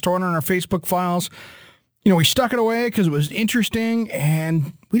stuff we've been storing on our Facebook files. You know, we stuck it away because it was interesting,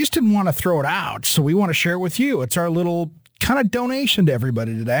 and we just didn't want to throw it out, so we want to share it with you. It's our little kind of donation to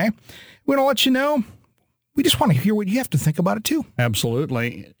everybody today. We want to let you know. We just want to hear what you have to think about it, too.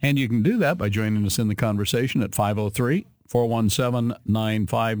 Absolutely. And you can do that by joining us in the conversation at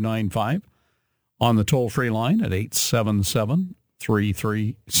 503-417-9595, on the toll-free line at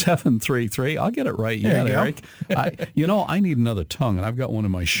 877-33733. I'll get it right yet, Eric. I need another tongue, and I've got one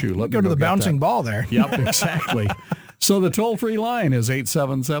in my shoe. Let me go to the bouncing ball there. Yep, exactly. So the toll-free line is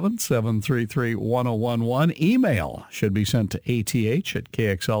 877-733-1011. Email should be sent to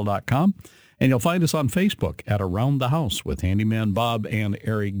ath@kxl.com. And you'll find us on Facebook at Around the House with Handyman Bob and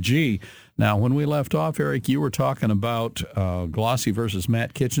Eric G. Now, when we left off, Eric, you were talking about Glossy versus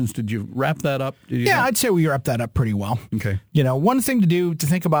Matte Kitchens. Did you wrap that up? I'd say we wrapped that up pretty well. Okay. You know, one thing to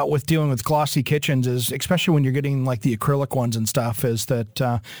think about with dealing with Glossy kitchens is, especially when you're getting like the acrylic ones and stuff, is that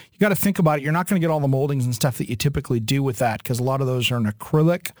you got to think about it. You're not going to get all the moldings and stuff that you typically do with that, because a lot of those are an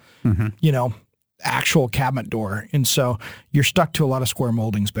acrylic, actual cabinet door. And so you're stuck to a lot of square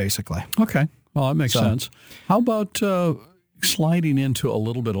moldings, basically. Okay. Well, that makes sense. How about sliding into a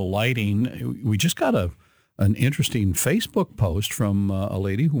little bit of lighting? We just got an interesting Facebook post from a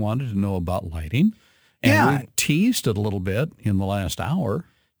lady who wanted to know about lighting. And we teased it a little bit in the last hour.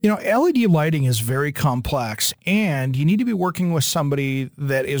 You know, LED lighting is very complex, and you need to be working with somebody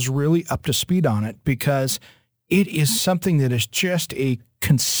that is really up to speed on it, because it is something that is just a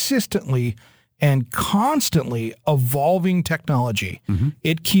consistently and constantly evolving technology. Mm-hmm.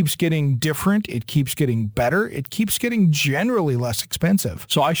 It keeps getting different. It keeps getting better. It keeps getting generally less expensive.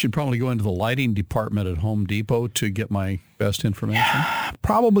 So I should probably go into the lighting department at Home Depot to get my best information?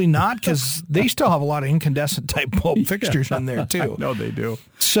 Probably not, because they still have a lot of incandescent type bulb fixtures in there too. No, they do.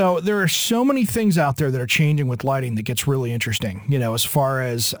 So there are so many things out there that are changing with lighting that gets really interesting, as far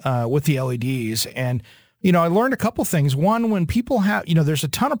as with the LEDs. And I learned a couple things. One, when people have, there's a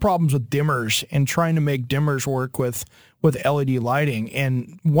ton of problems with dimmers and trying to make dimmers work with LED lighting.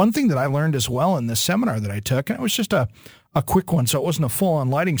 And one thing that I learned as well in this seminar that I took, and it was just a quick one, so it wasn't a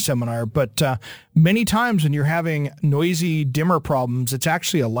full-on lighting seminar, but many times when you're having noisy dimmer problems, it's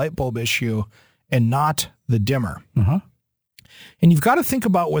actually a light bulb issue and not the dimmer. Uh-huh. And you've got to think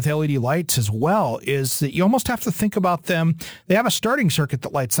about with LED lights as well, is that you almost have to think about them. They have a starting circuit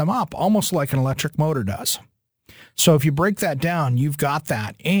that lights them up, almost like an electric motor does. So if you break that down, you've got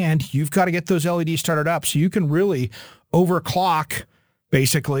that. And you've got to get those LEDs started up so you can really overclock,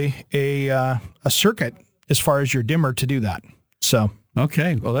 basically, a circuit as far as your dimmer to do that. So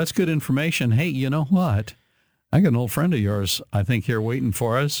okay, well, that's good information. Hey, you know what? I got an old friend of yours, I think, here waiting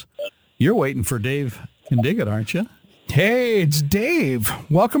for us. You're waiting for Dave Kindiggett, aren't you? Hey, it's Dave.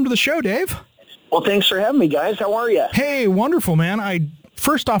 Welcome to the show, Dave. Well, thanks for having me, guys. How are you? Hey, wonderful, man.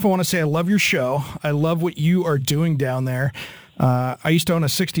 First off, I want to say I love your show. I love what you are doing down there. I used to own a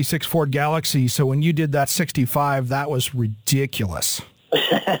 66 Ford Galaxy, so when you did that 65, that was ridiculous.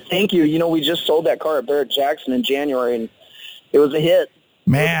 Thank you. We just sold that car at Barrett-Jackson in January, and it was a hit.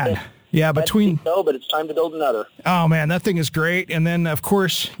 Man. Yeah, but it's time to build another. Oh, man, that thing is great. And then, of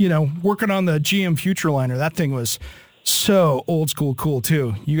course, working on the GM Futureliner, that thing was so old school cool,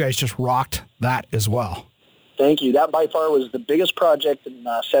 too. You guys just rocked that as well. Thank you. That by far was the biggest project in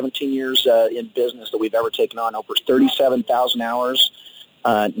 17 years in business that we've ever taken on, over 37,000 hours,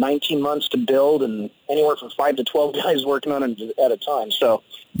 19 months to build, and anywhere from 5 to 12 guys working on it at a time. So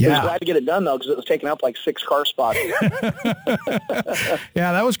I was glad to get it done, though, because it was taking up like 6 car spots.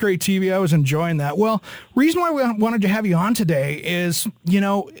 Yeah, that was great TV. I was enjoying that. Well, reason why we wanted to have you on today is,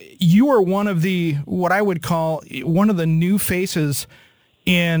 you are one of the, what I would call one of the new faces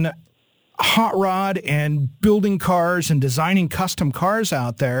in hot rod and building cars and designing custom cars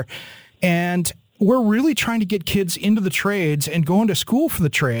out there. And we're really trying to get kids into the trades and going to school for the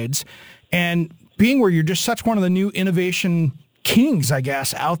trades. And being where you're just such one of the new innovation kings, I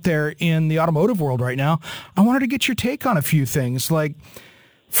guess, out there in the automotive world right now, I wanted to get your take on a few things. Like,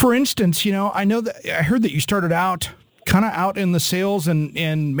 for instance, I know that I heard that you started out kind of out in the sales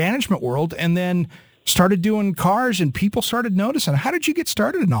and management world, and then started doing cars and people started noticing. How did you get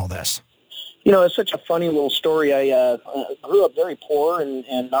started in all this? You know, it's such a funny little story. I grew up very poor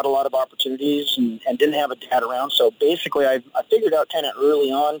and not a lot of opportunities and didn't have a dad around. So basically, I figured out kind of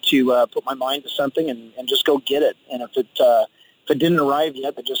early on to put my mind to something and just go get it. And if it didn't arrive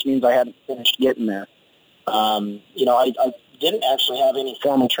yet, that just means I hadn't finished getting there. You know, I didn't actually have any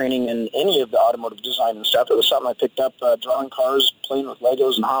formal training in any of the automotive design and stuff. It was something I picked up drawing cars, playing with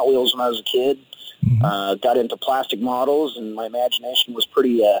Legos and Hot Wheels when I was a kid. Got into plastic models, and my imagination was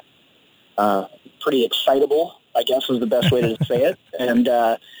pretty excitable, I guess is the best way to say it. And,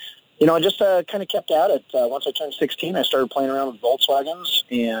 you know, I just kind of kept at it. Once I turned 16, I started playing around with Volkswagens.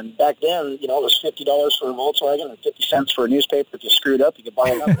 And back then, you know, it was $50 for a Volkswagen and 50 cents for a newspaper. If you screwed up, you could buy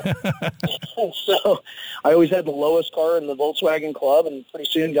another. So I always had the lowest car in the Volkswagen Club, and pretty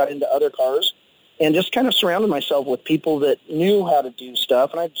soon got into other cars. And just kind of surrounded myself with people that knew how to do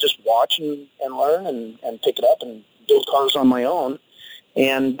stuff. And I'd just watch and learn and pick it up and build cars on my own.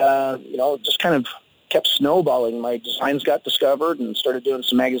 And, you know, just kind of kept snowballing. My designs got discovered and started doing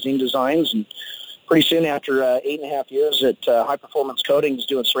some magazine designs. And pretty soon after 8.5 years at High Performance Coatings,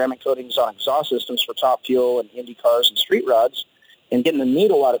 doing ceramic coatings on exhaust systems for Top Fuel and Indy cars and street rods, and getting to meet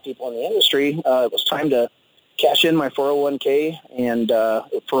a lot of people in the industry, it was time to cash in my 401k and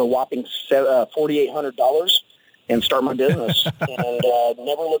for a whopping $4,800 and start my business. And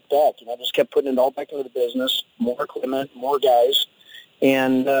never looked back. You know, just kept putting it all back into the business, more equipment, more guys.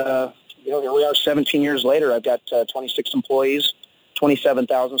 And, you know, here we are 17 years later. I've got 26 employees,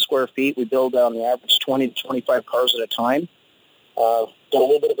 27,000 square feet. We build on the average 20 to 25 cars at a time. Got a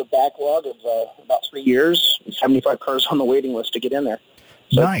little bit of a backlog of about 3 years, and 75 cars on the waiting list to get in there.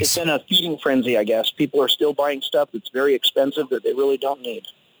 So Nice. It's been a feeding frenzy, I guess. People are still buying stuff that's very expensive that they really don't need.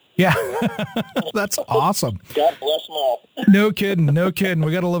 Yeah, that's awesome. God bless them all. No kidding. No kidding.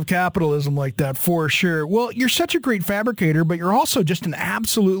 We got to love capitalism like that for sure. Well, you're such a great fabricator, but you're also just an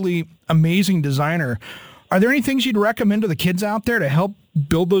absolutely amazing designer. Are there any things you'd recommend to the kids out there to help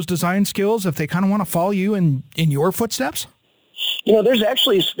build those design skills if they kind of want to follow you in your footsteps? You know,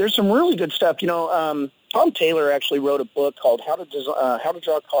 there's some really good stuff. You know, Tom Taylor actually wrote a book called How to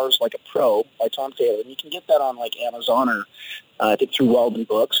Draw Cars Like a Pro by Tom Taylor, and you can get that on like Amazon or I think through Weldon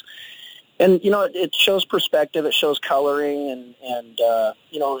Books. And you know, it shows perspective, it shows coloring, and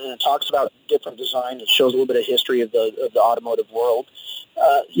you know, and it talks about different design. It shows a little bit of history of the automotive world.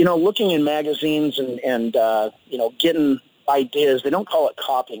 You know, looking in magazines and you know, getting ideas. They don't call it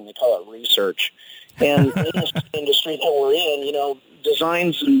copying; they call it research. And in this industry that we're in, you know,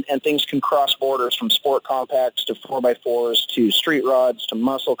 designs and things can cross borders from sport compacts to 4x4s to street rods to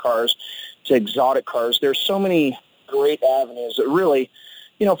muscle cars to exotic cars. There's so many great avenues that really,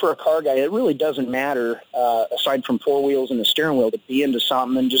 you know, for a car guy, it really doesn't matter, aside from four wheels and the steering wheel, to be into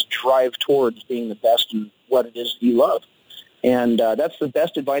something and just drive towards being the best in what it is that you love. And that's the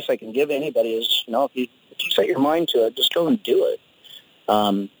best advice I can give anybody is, you know, if you set your mind to it, just go and do it.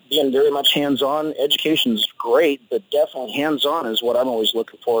 Being very much hands-on, education's great, but definitely hands-on is what I'm always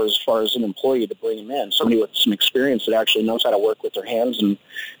looking for as far as an employee to bring them in. Somebody with some experience that actually knows how to work with their hands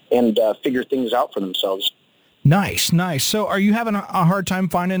and figure things out for themselves. Nice, nice. So are you having a hard time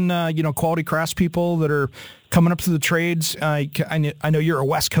finding, you know, quality craftspeople that are coming up through the trades? I know you're a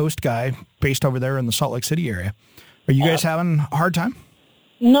West Coast guy based over there in the Salt Lake City area. Are you guys having a hard time?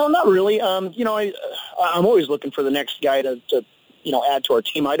 No, not really. You know, I'm always looking for the next guy to you know, add to our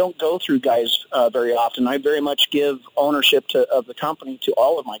team. I don't go through guys very often. I very much give ownership of the company to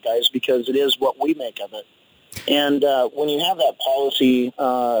all of my guys because it is what we make of it. And when you have that policy,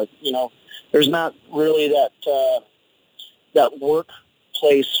 you know, there's not really that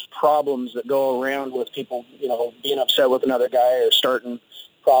workplace problems that go around with people, you know, being upset with another guy or starting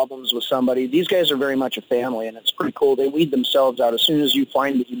problems with somebody. These guys are very much a family, and it's pretty cool. They weed themselves out as soon as you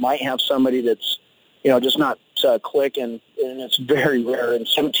find that you might have somebody that's, you know, just not clicking, and it's very rare. In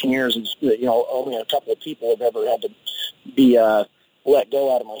 17 years, it's, you know, only a couple of people have ever had to be let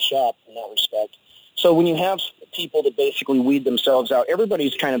go out of my shop in that respect. So when you have people that basically weed themselves out,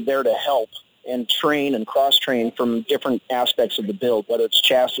 everybody's kind of there to help and train and cross-train from different aspects of the build, whether it's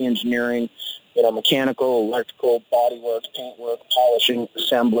chassis engineering, you know, mechanical, electrical, bodywork, paintwork, polishing,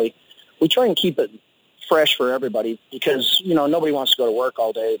 assembly. We try and keep it fresh for everybody because, you know, nobody wants to go to work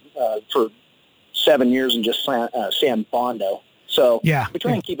all day for 7 years and just sand Bondo. So yeah, we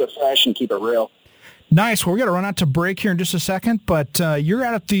try and keep it fresh and keep it real. Nice. Well, we're going to run out to break here in just a second, but you're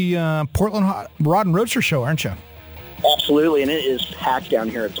out at the Portland Rod and Roadster Show, aren't you? Absolutely, and it is packed down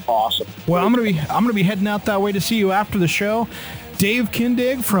here. It's awesome. Well, I'm going to be heading out that way to see you after the show. Dave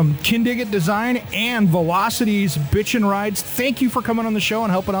Kindig from Kindig Design and Velocity's Bitchin' Rides. Thank you for coming on the show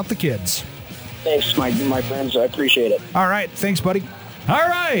and helping out the kids. Thanks, my friends. I appreciate it. All right. Thanks, buddy. All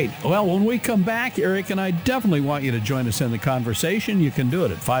right. Well, when we come back, Eric and I definitely want you to join us in the conversation. You can do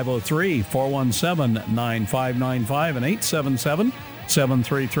it at 503-417-9595 and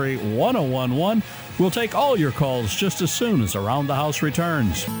 877-733-1011. We'll take all your calls just as soon as Around the House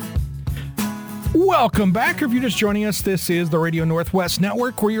returns. Welcome back. If you're just joining us, this is the Radio Northwest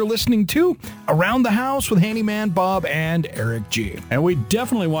Network, where you're listening to Around the House with Handyman Bob and Eric G. And we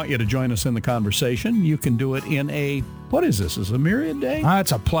definitely want you to join us in the conversation. You can do it in a, what is this? Is it a myriad day?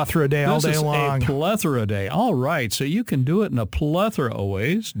 It's a plethora day all day long. This is a plethora day. All right. So you can do it in a plethora of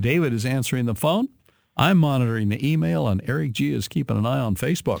ways. David is answering the phone. I'm monitoring the email, and Eric G is keeping an eye on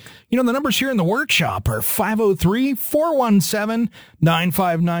Facebook. You know, the numbers here in the workshop are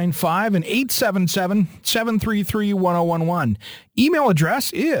 503-417-9595 and 877-733-1011. Email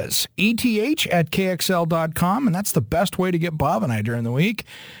address is ath@kxl.com, and that's the best way to get Bob and I during the week.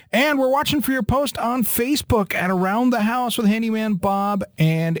 And we're watching for your post on Facebook at Around the House with Handyman Bob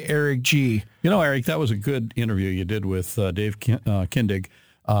and Eric G. You know, Eric, that was a good interview you did with Dave Kindig.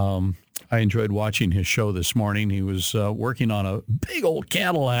 I enjoyed watching his show this morning. He was working on a big old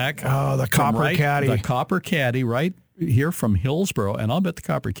Cadillac. Oh, the Copper Caddy. The Copper Caddy, right here from Hillsboro. And I'll bet the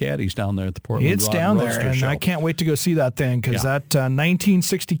Copper Caddy's down there at the Portland It's down there, and show. I can't wait to go see that thing, because that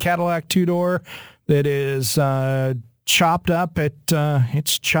 1960 Cadillac two-door that is chopped up,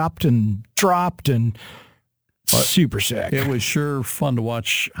 it's chopped and dropped, and super sick. It was sure fun to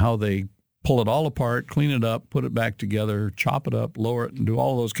watch how they pull it all apart, clean it up, put it back together, chop it up, lower it, and do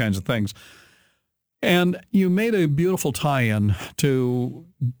all those kinds of things. And you made a beautiful tie-in to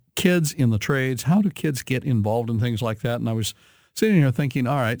kids in the trades. How do kids get involved in things like that? And I was sitting here thinking,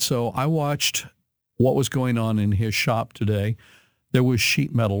 all right, so I watched what was going on in his shop today. There was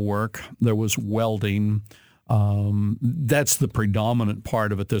sheet metal work. There was welding. That's the predominant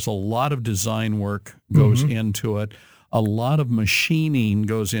part of it. There's a lot of design work goes into it. A lot of machining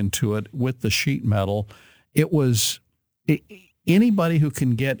goes into it with the sheet metal. Anybody who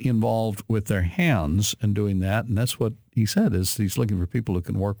can get involved with their hands and doing that, and that's what he said, is he's looking for people who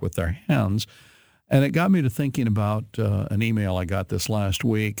can work with their hands. And it got me to thinking about an email I got this last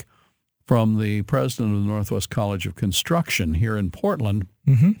week from the president of the Northwest College of Construction here in Portland.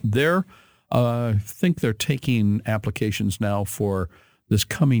 I think they're taking applications now for this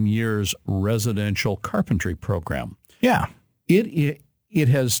coming year's residential carpentry program. Yeah. It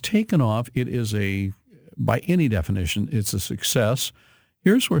has taken off. It is by any definition, it's a success.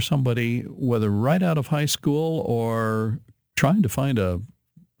 Here's where somebody, whether right out of high school or trying to find a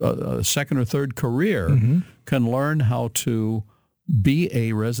second or third career, can learn how to be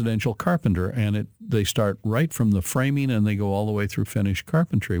a residential carpenter. And they start right from the framing and they go all the way through finished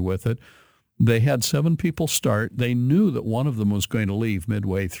carpentry with it. They had 7 people start. They knew that one of them was going to leave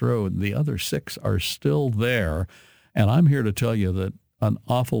midway through. The other 6 are still there. And I'm here to tell you that an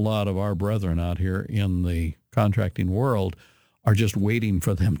awful lot of our brethren out here in the contracting world are just waiting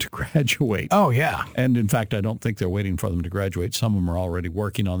for them to graduate. Oh, yeah. And in fact, I don't think they're waiting for them to graduate. Some of them are already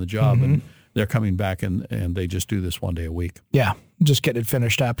working on the job, and they're coming back, and they just do this one day a week. Yeah, just get it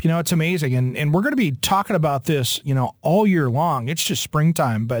finished up. You know, it's amazing. And we're going to be talking about this, all year long. It's just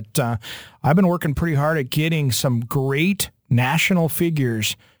springtime. But I've been working pretty hard at getting some great national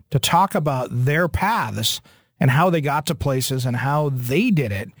figures to talk about their paths and how they got to places and how they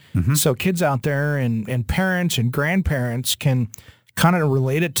did it. So kids out there and parents and grandparents can kind of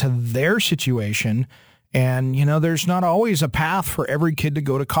relate it to their situation. And, there's not always a path for every kid to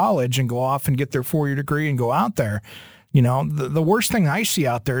go to college and go off and get their 4-year degree and go out there. The worst thing I see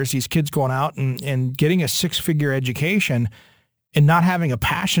out there is these kids going out and getting a 6-figure education and not having a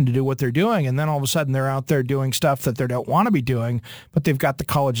passion to do what they're doing. And then all of a sudden they're out there doing stuff that they don't want to be doing, but they've got the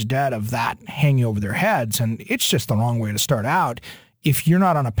college debt of that hanging over their heads. And it's just the wrong way to start out if you're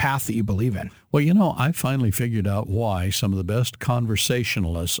not on a path that you believe in. Well, I finally figured out why some of the best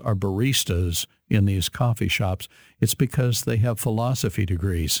conversationalists are baristas in these coffee shops. It's because they have philosophy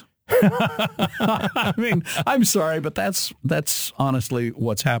degrees. I mean, I'm sorry, but that's honestly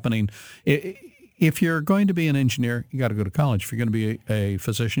what's happening. If you're going to be an engineer, you got to go to college. If you're going to be a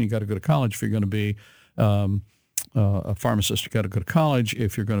physician, you got to go to college. If you're going to be a pharmacist, you got to go to college.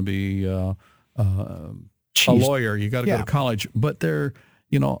 If you're going to be a lawyer, you got to go to college. But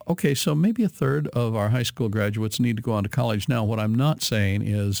okay, so maybe a third of our high school graduates need to go on to college. Now, what I'm not saying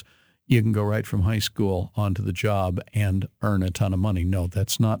is you can go right from high school onto the job and earn a ton of money. No,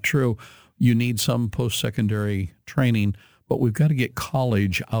 that's not true. You need some post-secondary training, but we've got to get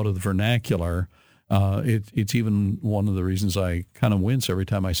college out of the vernacular. It's even one of the reasons I kind of wince every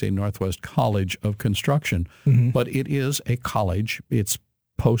time I say Northwest College of Construction. But it is a college. It's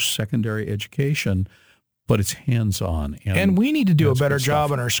post-secondary education. but it's hands-on. And we need to do a that's better good job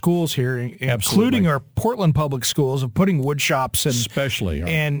stuff. in our schools here, including Absolutely. our Portland public schools, of putting wood shops and Especially our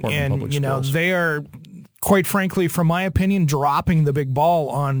and Portland public you know, schools. they are, quite frankly, from my opinion, dropping the big ball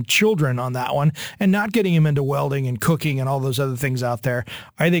on children on that one and not getting them into welding and cooking and all those other things out there.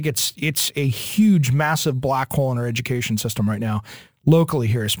 I think it's a huge, massive black hole in our education system right now, locally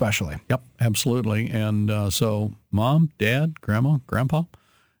here especially. Yep, absolutely. And so, Mom, Dad, Grandma, Grandpa,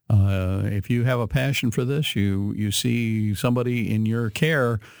 if you have a passion for this, you see somebody in your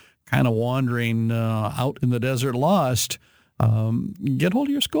care kind of wandering out in the desert lost, get hold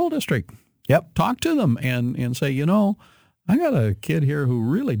of your school district. Yep. Talk to them and say, I got a kid here who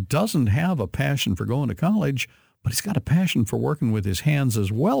really doesn't have a passion for going to college, but he's got a passion for working with his hands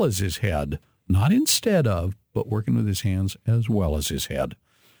as well as his head. Not instead of, but working with his hands as well as his head.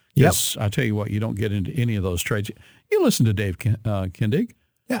 Yes, I tell you what, you don't get into any of those trades. You listen to Dave Kindig.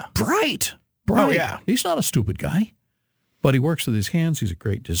 Yeah. Bright. Oh, yeah. He's not a stupid guy, but he works with his hands. He's a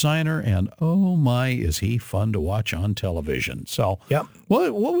great designer, and oh my, is he fun to watch on television. So, Yep.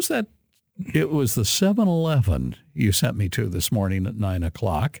 What was that? It was the 7-Eleven you sent me to this morning at 9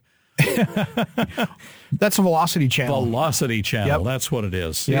 o'clock. That's a Velocity channel. Velocity Channel. Yep. That's what it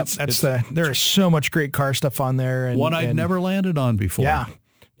is. Yep. There is so much great car stuff on there. And, one I'd never landed on before. Yeah.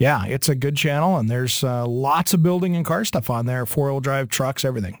 Yeah, it's a good channel, and there's lots of building and car stuff on there, four-wheel drive trucks,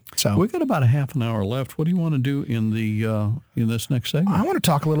 everything. So We've got about a half an hour left. What do you want to do in the in this next segment? I want to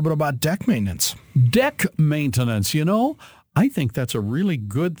talk a little bit about deck maintenance. Deck maintenance. I think that's a really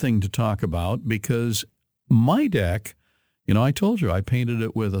good thing to talk about because my deck, I told you I painted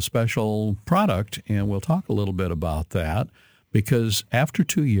it with a special product, and we'll talk a little bit about that because after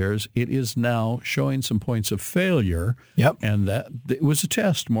 2 years, it is now showing some points of failure. Yep. And that it was a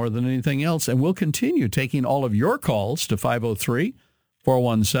test more than anything else. And we'll continue taking all of your calls to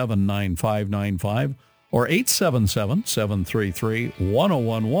 503-417-9595 or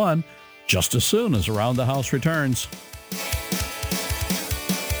 877-733-1011 just as soon as Around the House returns.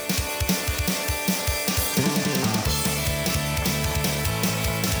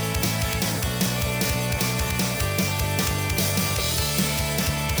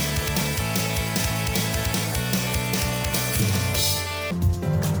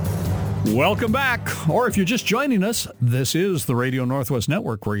 Welcome back. Or if you're just joining us, this is the Radio Northwest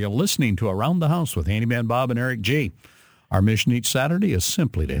Network where you're listening to Around the House with Handyman Bob and Eric G. Our mission each Saturday is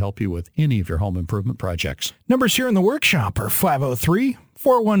simply to help you with any of your home improvement projects. Numbers here in the workshop are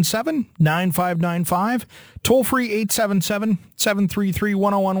 503-417-9595, toll-free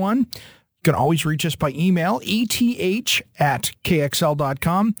 877-733-1011. You can always reach us by email, eth@kxl.com,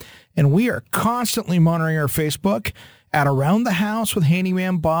 and we are constantly monitoring our Facebook at Around the House with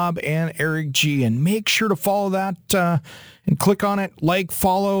Handyman Bob and Eric G. And make sure to follow that and click on it, like,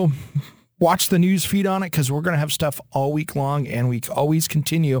 follow, watch the news feed on it, because we're going to have stuff all week long, and we always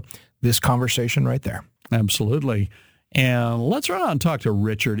continue this conversation right there. Absolutely. And let's run on and talk to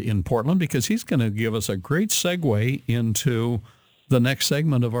Richard in Portland because he's going to give us a great segue into the next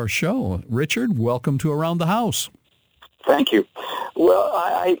segment of our show. Richard, welcome to Around the House. Thank you. Well,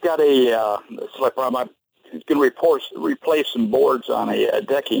 I got a select problem. I'm going to replace some boards on a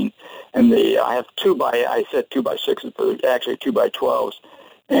decking, and I have 2x6s, but actually 2x12s,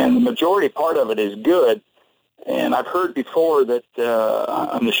 and the majority part of it is good. And I've heard before that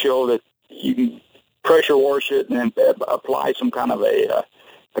on the show that you can pressure wash it and then apply some kind of a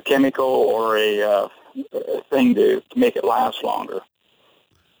chemical or a thing to make it last longer.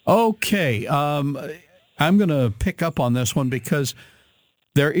 Okay. I'm going to pick up on this one because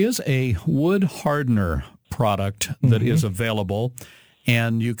there is a wood hardener product that is available,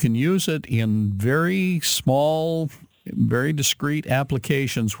 and you can use it in very small, very discrete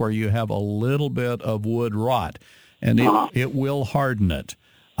applications where you have a little bit of wood rot, and it will harden it.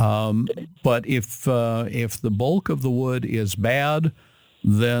 But if the bulk of the wood is bad,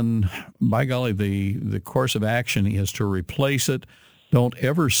 then by golly, the course of action is to replace it. Don't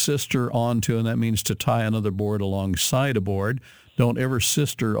ever sister onto, and that means to tie another board alongside a board. Don't ever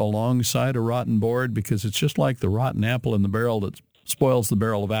sister alongside a rotten board because it's just like the rotten apple in the barrel that spoils the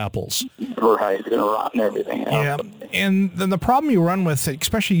barrel of apples. Right, it's going to rot and everything else. Yeah, and then the problem you run with,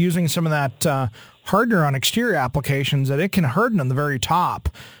 especially using some of that hardener on exterior applications, that it can harden on the very top.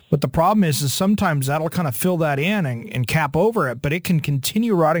 But the problem is sometimes that'll kind of fill that in and cap over it, but it can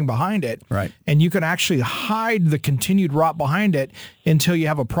continue rotting behind it. Right. And you can actually hide the continued rot behind it until you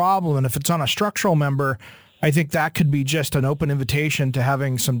have a problem. And if it's on a structural member, I think that could be just an open invitation to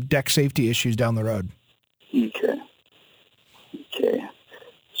having some deck safety issues down the road. Okay.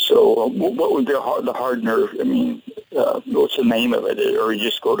 So what would the hardener, what's the name of it? Or you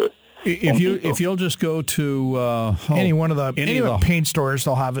just go to If you'll just go to any one of the paint stores,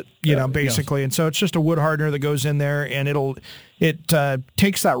 they'll have it, basically. Yes. And so it's just a wood hardener that goes in there, and it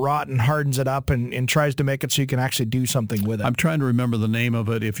takes that rot and hardens it up and tries to make it so you can actually do something with it. I'm trying to remember the name of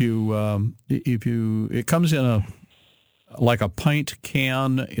it. It comes in like a pint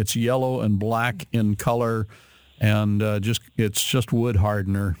can. It's yellow and black in color. And it's just wood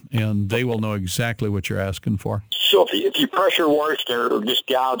hardener, and they will know exactly what you're asking for. So if you pressure wash there, it'll just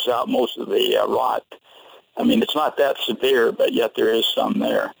gouge out most of the rot. I mean, it's not that severe, but yet there is some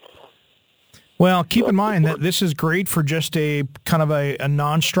there. Well, keep in mind that this is great for just a kind of a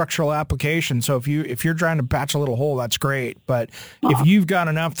non-structural application. So if you're trying to patch a little hole, that's great. But if you've got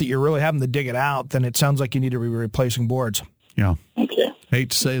enough that you're really having to dig it out, then it sounds like you need to be replacing boards. Yeah. Okay.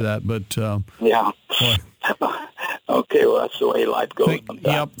 Hate to say that, but yeah. Boy. Okay, well, that's the way life goes.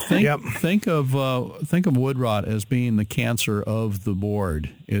 Think of wood rot as being the cancer of the board,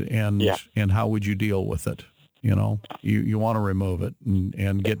 and how would you deal with it? You want to remove it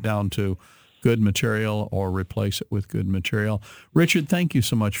and get down to good material or replace it with good material. Richard, thank you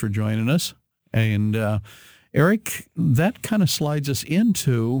so much for joining us. And Eric, that kind of slides us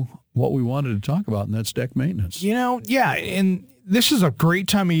into what we wanted to talk about, and that's deck maintenance. And this is a great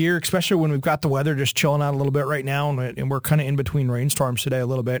time of year, especially when we've got the weather just chilling out a little bit right now, and we're kind of in between rainstorms today a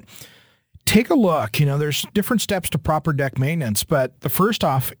little bit. Take a look. There's different steps to proper deck maintenance, but the first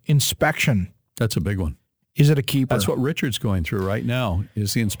off, inspection. That's a big one. Is it a keeper? That's what Richard's going through right now,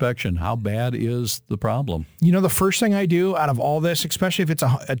 is the inspection. How bad is the problem? The first thing I do out of all this, especially if it's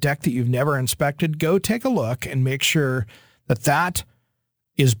a deck that you've never inspected, go take a look and make sure that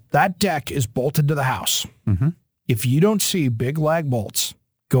deck is bolted to the house. Mm-hmm. If you don't see big lag bolts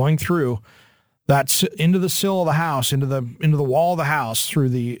going through that into the sill of the house, into the wall of the house, through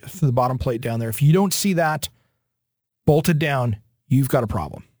the bottom plate down there, if you don't see that bolted down, you've got a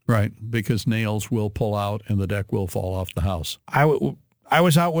problem. Right, because nails will pull out and the deck will fall off the house. I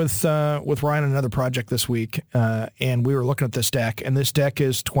was out with Ryan on another project this week, and we were looking at this deck, and this deck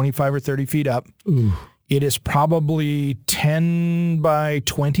is 25 or 30 feet up. Ooh. It is probably 10 by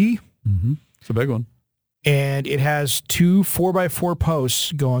 20. Mm-hmm. It's a big one. And it has 2 4x4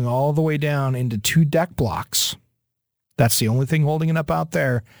 posts going all the way down into 2 deck blocks. That's the only thing holding it up out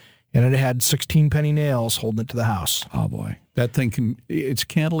there. And it had 16 penny nails holding it to the house. Oh, boy. That thing it's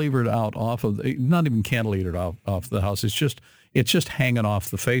cantilevered out off of, not even cantilevered off the house. It's just hanging off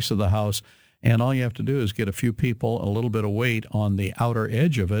the face of the house. And all you have to do is get a few people, a little bit of weight on the outer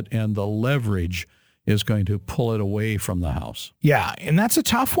edge of it, and the leverage is going to pull it away from the house. Yeah, and that's a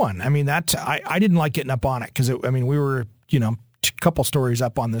tough one. I mean, I didn't like getting up on it because, we were, a couple stories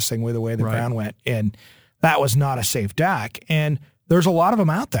up on this thing with the way the ground went, and that was not a safe deck. And there's a lot of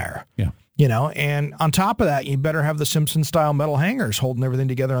them out there. Yeah. And on top of that, you better have the Simpson-style metal hangers holding everything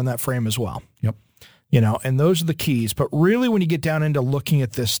together on that frame as well. Yep. And those are the keys. But really, when you get down into looking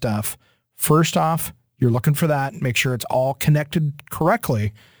at this stuff, first off, you're looking for that. Make sure it's all connected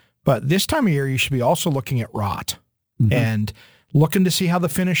correctly. But this time of year, you should be also looking at rot and looking to see how the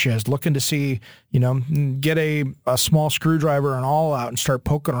finish is, looking to see, get a small screwdriver and all out and start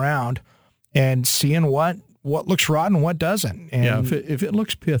poking around and seeing what looks rotten and what doesn't. And if it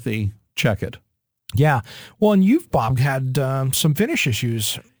looks pithy, check it. Yeah. Well, and you've, Bob, had some finish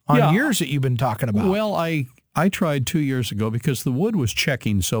issues on yours that you've been talking about. Well, I tried 2 years ago because the wood was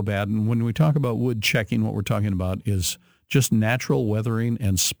checking so bad. And when we talk about wood checking, what we're talking about is just natural weathering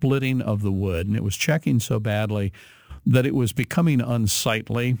and splitting of the wood. And it was checking so badly that it was becoming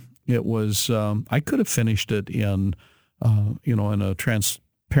unsightly. It was, I could have finished it in a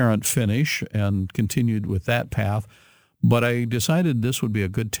transparent finish and continued with that path. But I decided this would be a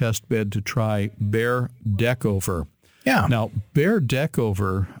good test bed to try Behr Deck Over. Yeah. Now, Behr Deck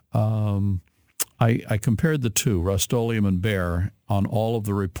Over, I compared the two, Rust-Oleum and Behr, on all of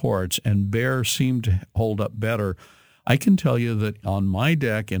the reports, and Behr seemed to hold up better. I can tell you that on my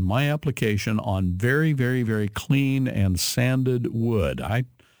deck, in my application, on very, very, very clean and sanded wood, I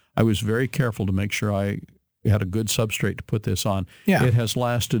was very careful to make sure I had a good substrate to put this on. Yeah. It has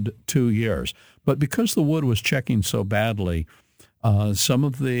lasted 2 years. But because the wood was checking so badly, some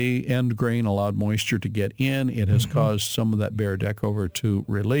of the end grain allowed moisture to get in. It has caused some of that Behr Deck Over to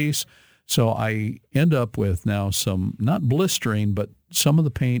release. So I end up with now some, not blistering, but some of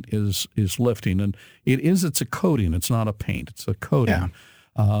the paint is lifting. And it's a coating. It's not a paint. It's a coating.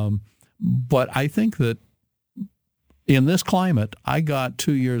 Yeah. But I think that in this climate, I got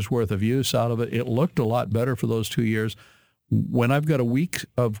 2 years worth of use out of it. It looked a lot better for those 2 years. When I've got a week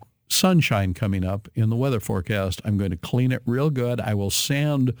of sunshine coming up in the weather forecast, I'm going to clean it real good. I will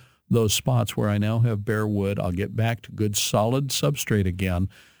sand those spots where I now have bare wood. I'll get back to good solid substrate again.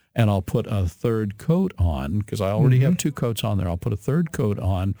 and I'll put a third coat on because I already have 2 coats on there. I'll put a third coat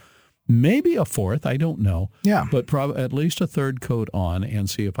on, maybe a fourth, I don't know. Yeah. But probably at least a third coat on and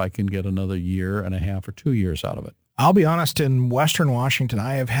see if I can get another 1.5 years or 2 years out of it. I'll be honest, in Western Washington,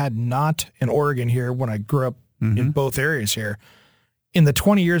 I have had not in Oregon here when I grew up in both areas here. In the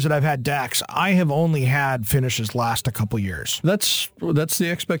 20 years that I've had decks, I have only had finishes last a couple years. That's the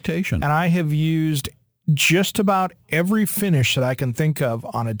expectation. And I have used just about every finish that I can think of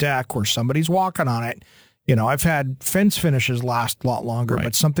on a deck where somebody's walking on it. You know, I've had fence finishes last a lot longer,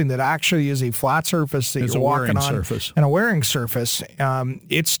 but something that actually is a flat surface that you're walking on and a wearing surface,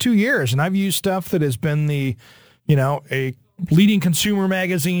 it's 2 years. And I've used stuff that has been a leading consumer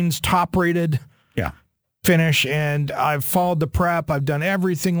magazine's top-rated finish, and I've followed the prep. I've done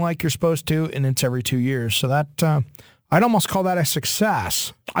everything like you're supposed to, and it's every 2 years. So that I'd almost call that a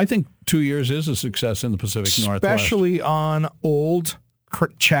success. I think 2 years is a success in the Pacific Northwest. Especially on old,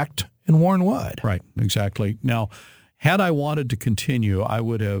 checked, and worn wood. Right, exactly. Now, had I wanted to continue, I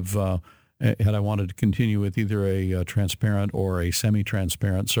would have, had I wanted to continue with either a transparent or a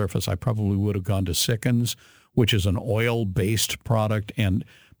semi-transparent surface, I probably would have gone to Sikkens, which is an oil-based product and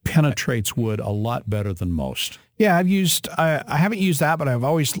penetrates wood a lot better than most. Yeah, I haven't used that, but I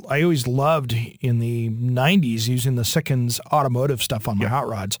always loved in the 90s using the Sikkens automotive stuff on my hot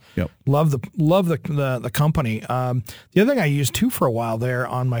rods. Yep. Love the company. The other thing I used too for a while there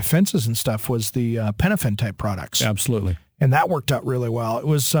on my fences and stuff was the Penafin type products. Absolutely. And that worked out really well. It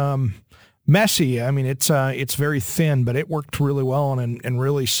was messy. I mean, it's very thin, but it worked really well and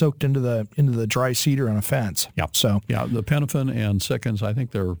really soaked into the dry cedar on a fence. Yeah. So the Penafin and Sikkens, I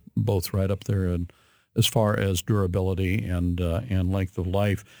think they're both right up there as far as durability and length of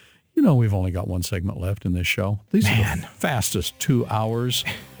life. You know, we've only got one segment left in this show. These are the fastest 2 hours.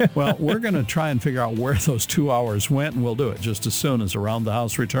 Well, we're going to try and figure out where those 2 hours went, and we'll do it just as soon as Around the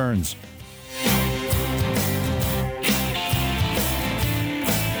House returns.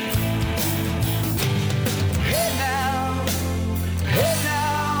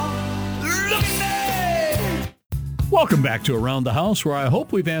 Welcome back to Around the House, where I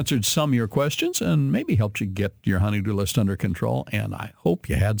hope we've answered some of your questions and maybe helped you get your honey-do list under control, and I hope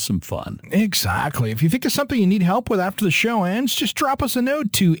you had some fun. Exactly. If you think of something you need help with after the show ends, just drop us a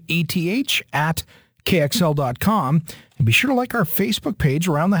note to ath@kxl.com, and be sure to like our Facebook page,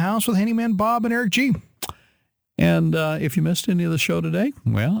 Around the House with Handyman Bob and Eric G. And if you missed any of the show today,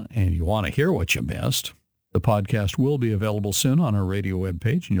 well, and you want to hear what you missed, the podcast will be available soon on our radio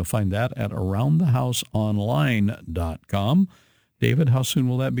webpage, and you'll find that at aroundthehouseonline.com. David, how soon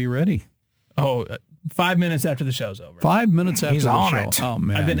will that be ready? 5 minutes after the show's over. 5 minutes after He's the on show. it. Oh,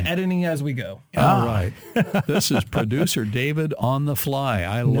 man. I've been editing as we go. All right. This is producer David on the fly.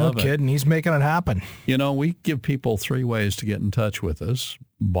 I love it. No kidding. He's making it happen. You know, we give people 3 ways to get in touch with us: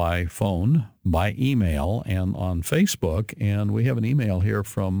 by phone, by email, and on Facebook. And we have an email here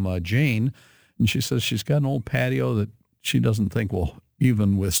from Jane. And she says she's got an old patio that she doesn't think will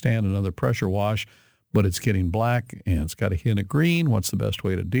even withstand another pressure wash, but it's getting black and it's got a hint of green. What's the best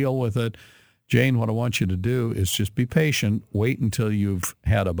way to deal with it? Jane, what I want you to do is just be patient. Wait until you've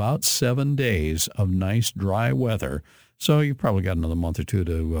had about 7 days of nice dry weather. So you've probably got another month or two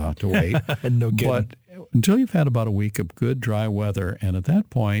to wait. No kidding. But until you've had about a week of good dry weather, and at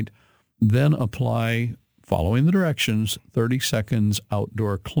that point, then apply, following the directions, 30 seconds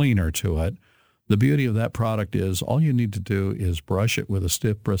outdoor cleaner to it. The beauty of that product is all you need to do is brush it with a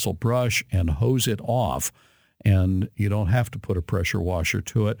stiff bristle brush and hose it off, and you don't have to put a pressure washer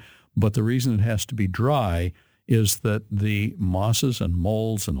to it. But the reason it has to be dry is that the mosses and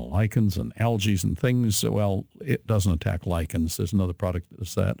molds and lichens and algae and things, well, it doesn't attack lichens. There's another product that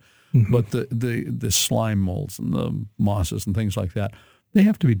does that. Mm-hmm. But the slime molds and the mosses and things like that, they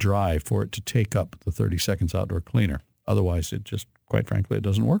have to be dry for it to take up the 30 seconds outdoor cleaner. Otherwise, it just, quite frankly, it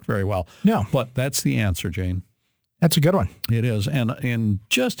doesn't work very well. No. But that's the answer, Jane. That's a good one. It is. And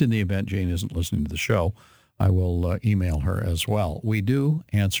just in the event Jane isn't listening to the show, I will email her as well. We do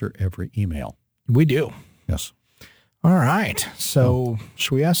answer every email. We do. Yes. All right. So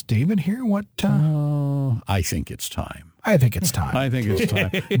should we ask David here what? I think it's time. I think it's time. I think it's time.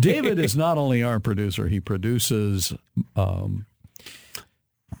 David is not only our producer, he produces...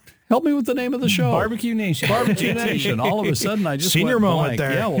 help me with the name of the show. Barbecue Nation. Barbecue Nation. All of a sudden, I just Senior went moment blank.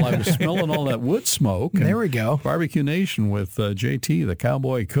 there. Yeah, well, I was smelling all that wood smoke. There we go. Barbecue Nation with JT, the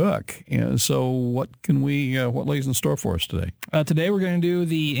cowboy cook. And so what lays in store for us today? Today we're going to do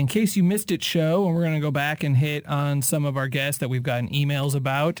the In Case You Missed It show, and we're going to go back and hit on some of our guests that we've gotten emails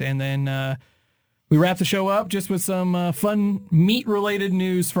about, and then we wrap the show up just with some fun meat-related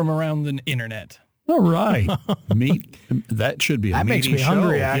news from around the internet. All right. Meat. That should be a That makes meaty me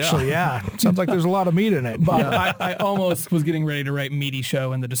hungry, show. actually. Yeah. Sounds like there's a lot of meat in it. Bob, I almost was getting ready to write meaty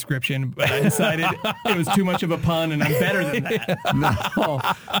show in the description, but I decided it was too much of a pun, and I'm better than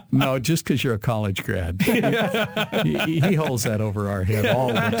that. No, just because you're a college grad. He holds that over our head all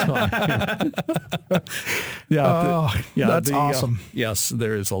the time. That's awesome. Yes,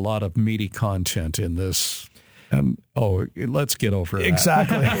 there is a lot of meaty content in this. Let's get over that.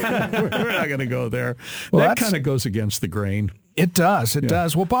 Exactly. We're not going to go there. Well, that kind of goes against the grain. It does. It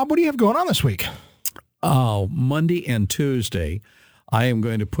does. Well, Bob, what do you have going on this week? Oh, Monday and Tuesday, I am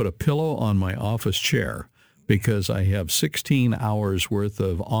going to put a pillow on my office chair because I have 16 hours worth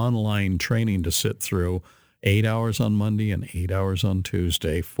of online training to sit through, 8 hours on Monday and 8 hours on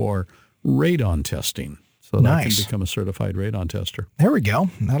Tuesday for radon testing. So that I can become a certified radon tester. There we go.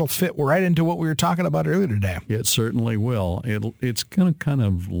 That'll fit right into what we were talking about earlier today. It certainly will. It's going to kind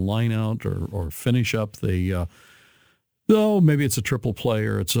of line out or finish up the, maybe it's a triple play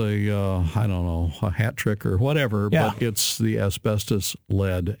or it's a hat trick or whatever, but it's the asbestos,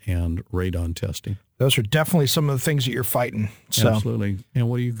 lead, and radon testing. Those are definitely some of the things that you're fighting. So. Absolutely. And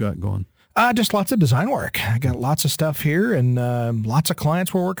what do you got going? Just lots of design work. I got lots of stuff here and lots of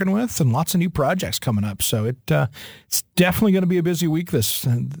clients we're working with and lots of new projects coming up. So it's definitely going to be a busy week this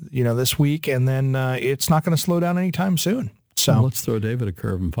week, and then it's not going to slow down anytime soon. So let's throw David a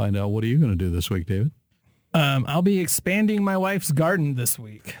curve and find out what are you going to do this week, David? I'll be expanding my wife's garden this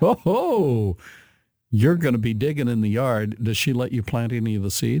week. Oh, you're going to be digging in the yard. Does she let you plant any of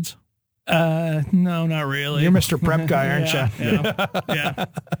the seeds? No, not really. You're Mr. Prep guy, aren't you? Yeah.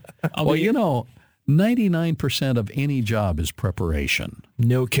 99% of any job is preparation.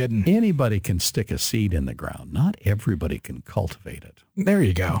 No kidding. Anybody can stick a seed in the ground. Not everybody can cultivate it. There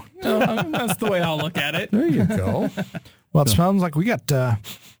you go. That's the way I'll look at it. There you go. Well, it sounds like we got, I'm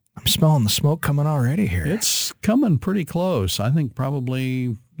smelling the smoke coming already here. It's coming pretty close. I think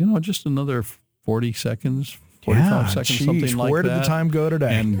probably, just another 40 seconds, 45 seconds, something like that. Where did the time go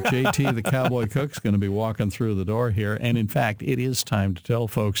today? And JT, the cowboy cook's going to be walking through the door here. And in fact, it is time to tell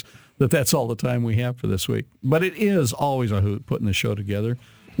folks that that's all the time we have for this week. But it is always a hoot putting the show together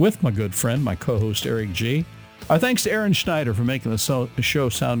with my good friend, my co-host, Eric G. Our thanks to Aaron Schneider for making the show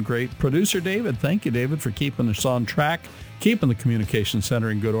sound great. Producer David, thank you, David, for keeping us on track, keeping the communication center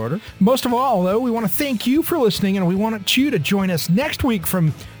in good order. Most of all, though, we want to thank you for listening, and we want you to join us next week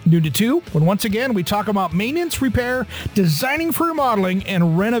from noon to 2, when once again we talk about maintenance, repair, designing for remodeling,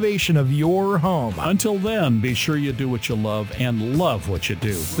 and renovation of your home. Until then, be sure you do what you love and love what you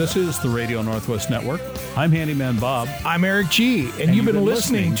do. This is the Radio Northwest Network. I'm Handyman Bob. I'm Eric G., and you've been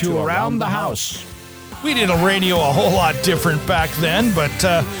listening to Around the House. We did a radio a whole lot different back then, but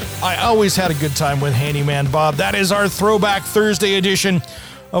I always had a good time with Handyman Bob. That is our Throwback Thursday edition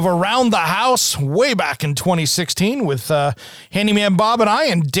of Around the House way back in 2016 with Handyman Bob and I,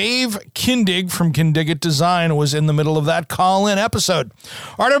 and Dave Kindig from Kindig Design was in the middle of that call-in episode.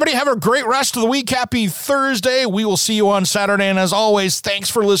 All right, everybody, have a great rest of the week. Happy Thursday. We will see you on Saturday, and as always, thanks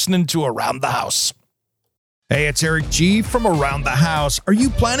for listening to Around the House. Hey, it's Eric G. from Around the House. Are you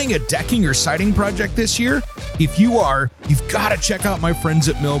planning a decking or siding project this year? If you are, you've got to check out my friends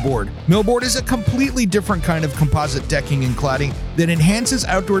at Millboard. Millboard is a completely different kind of composite decking and cladding that enhances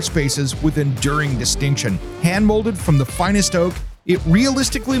outdoor spaces with enduring distinction. Hand-molded from the finest oak, it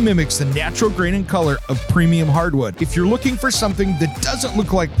realistically mimics the natural grain and color of premium hardwood. If you're looking for something that doesn't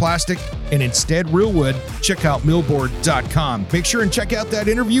look like plastic and instead real wood, check out millboard.com. Make sure and check out that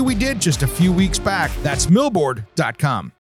interview we did just a few weeks back. That's millboard.com.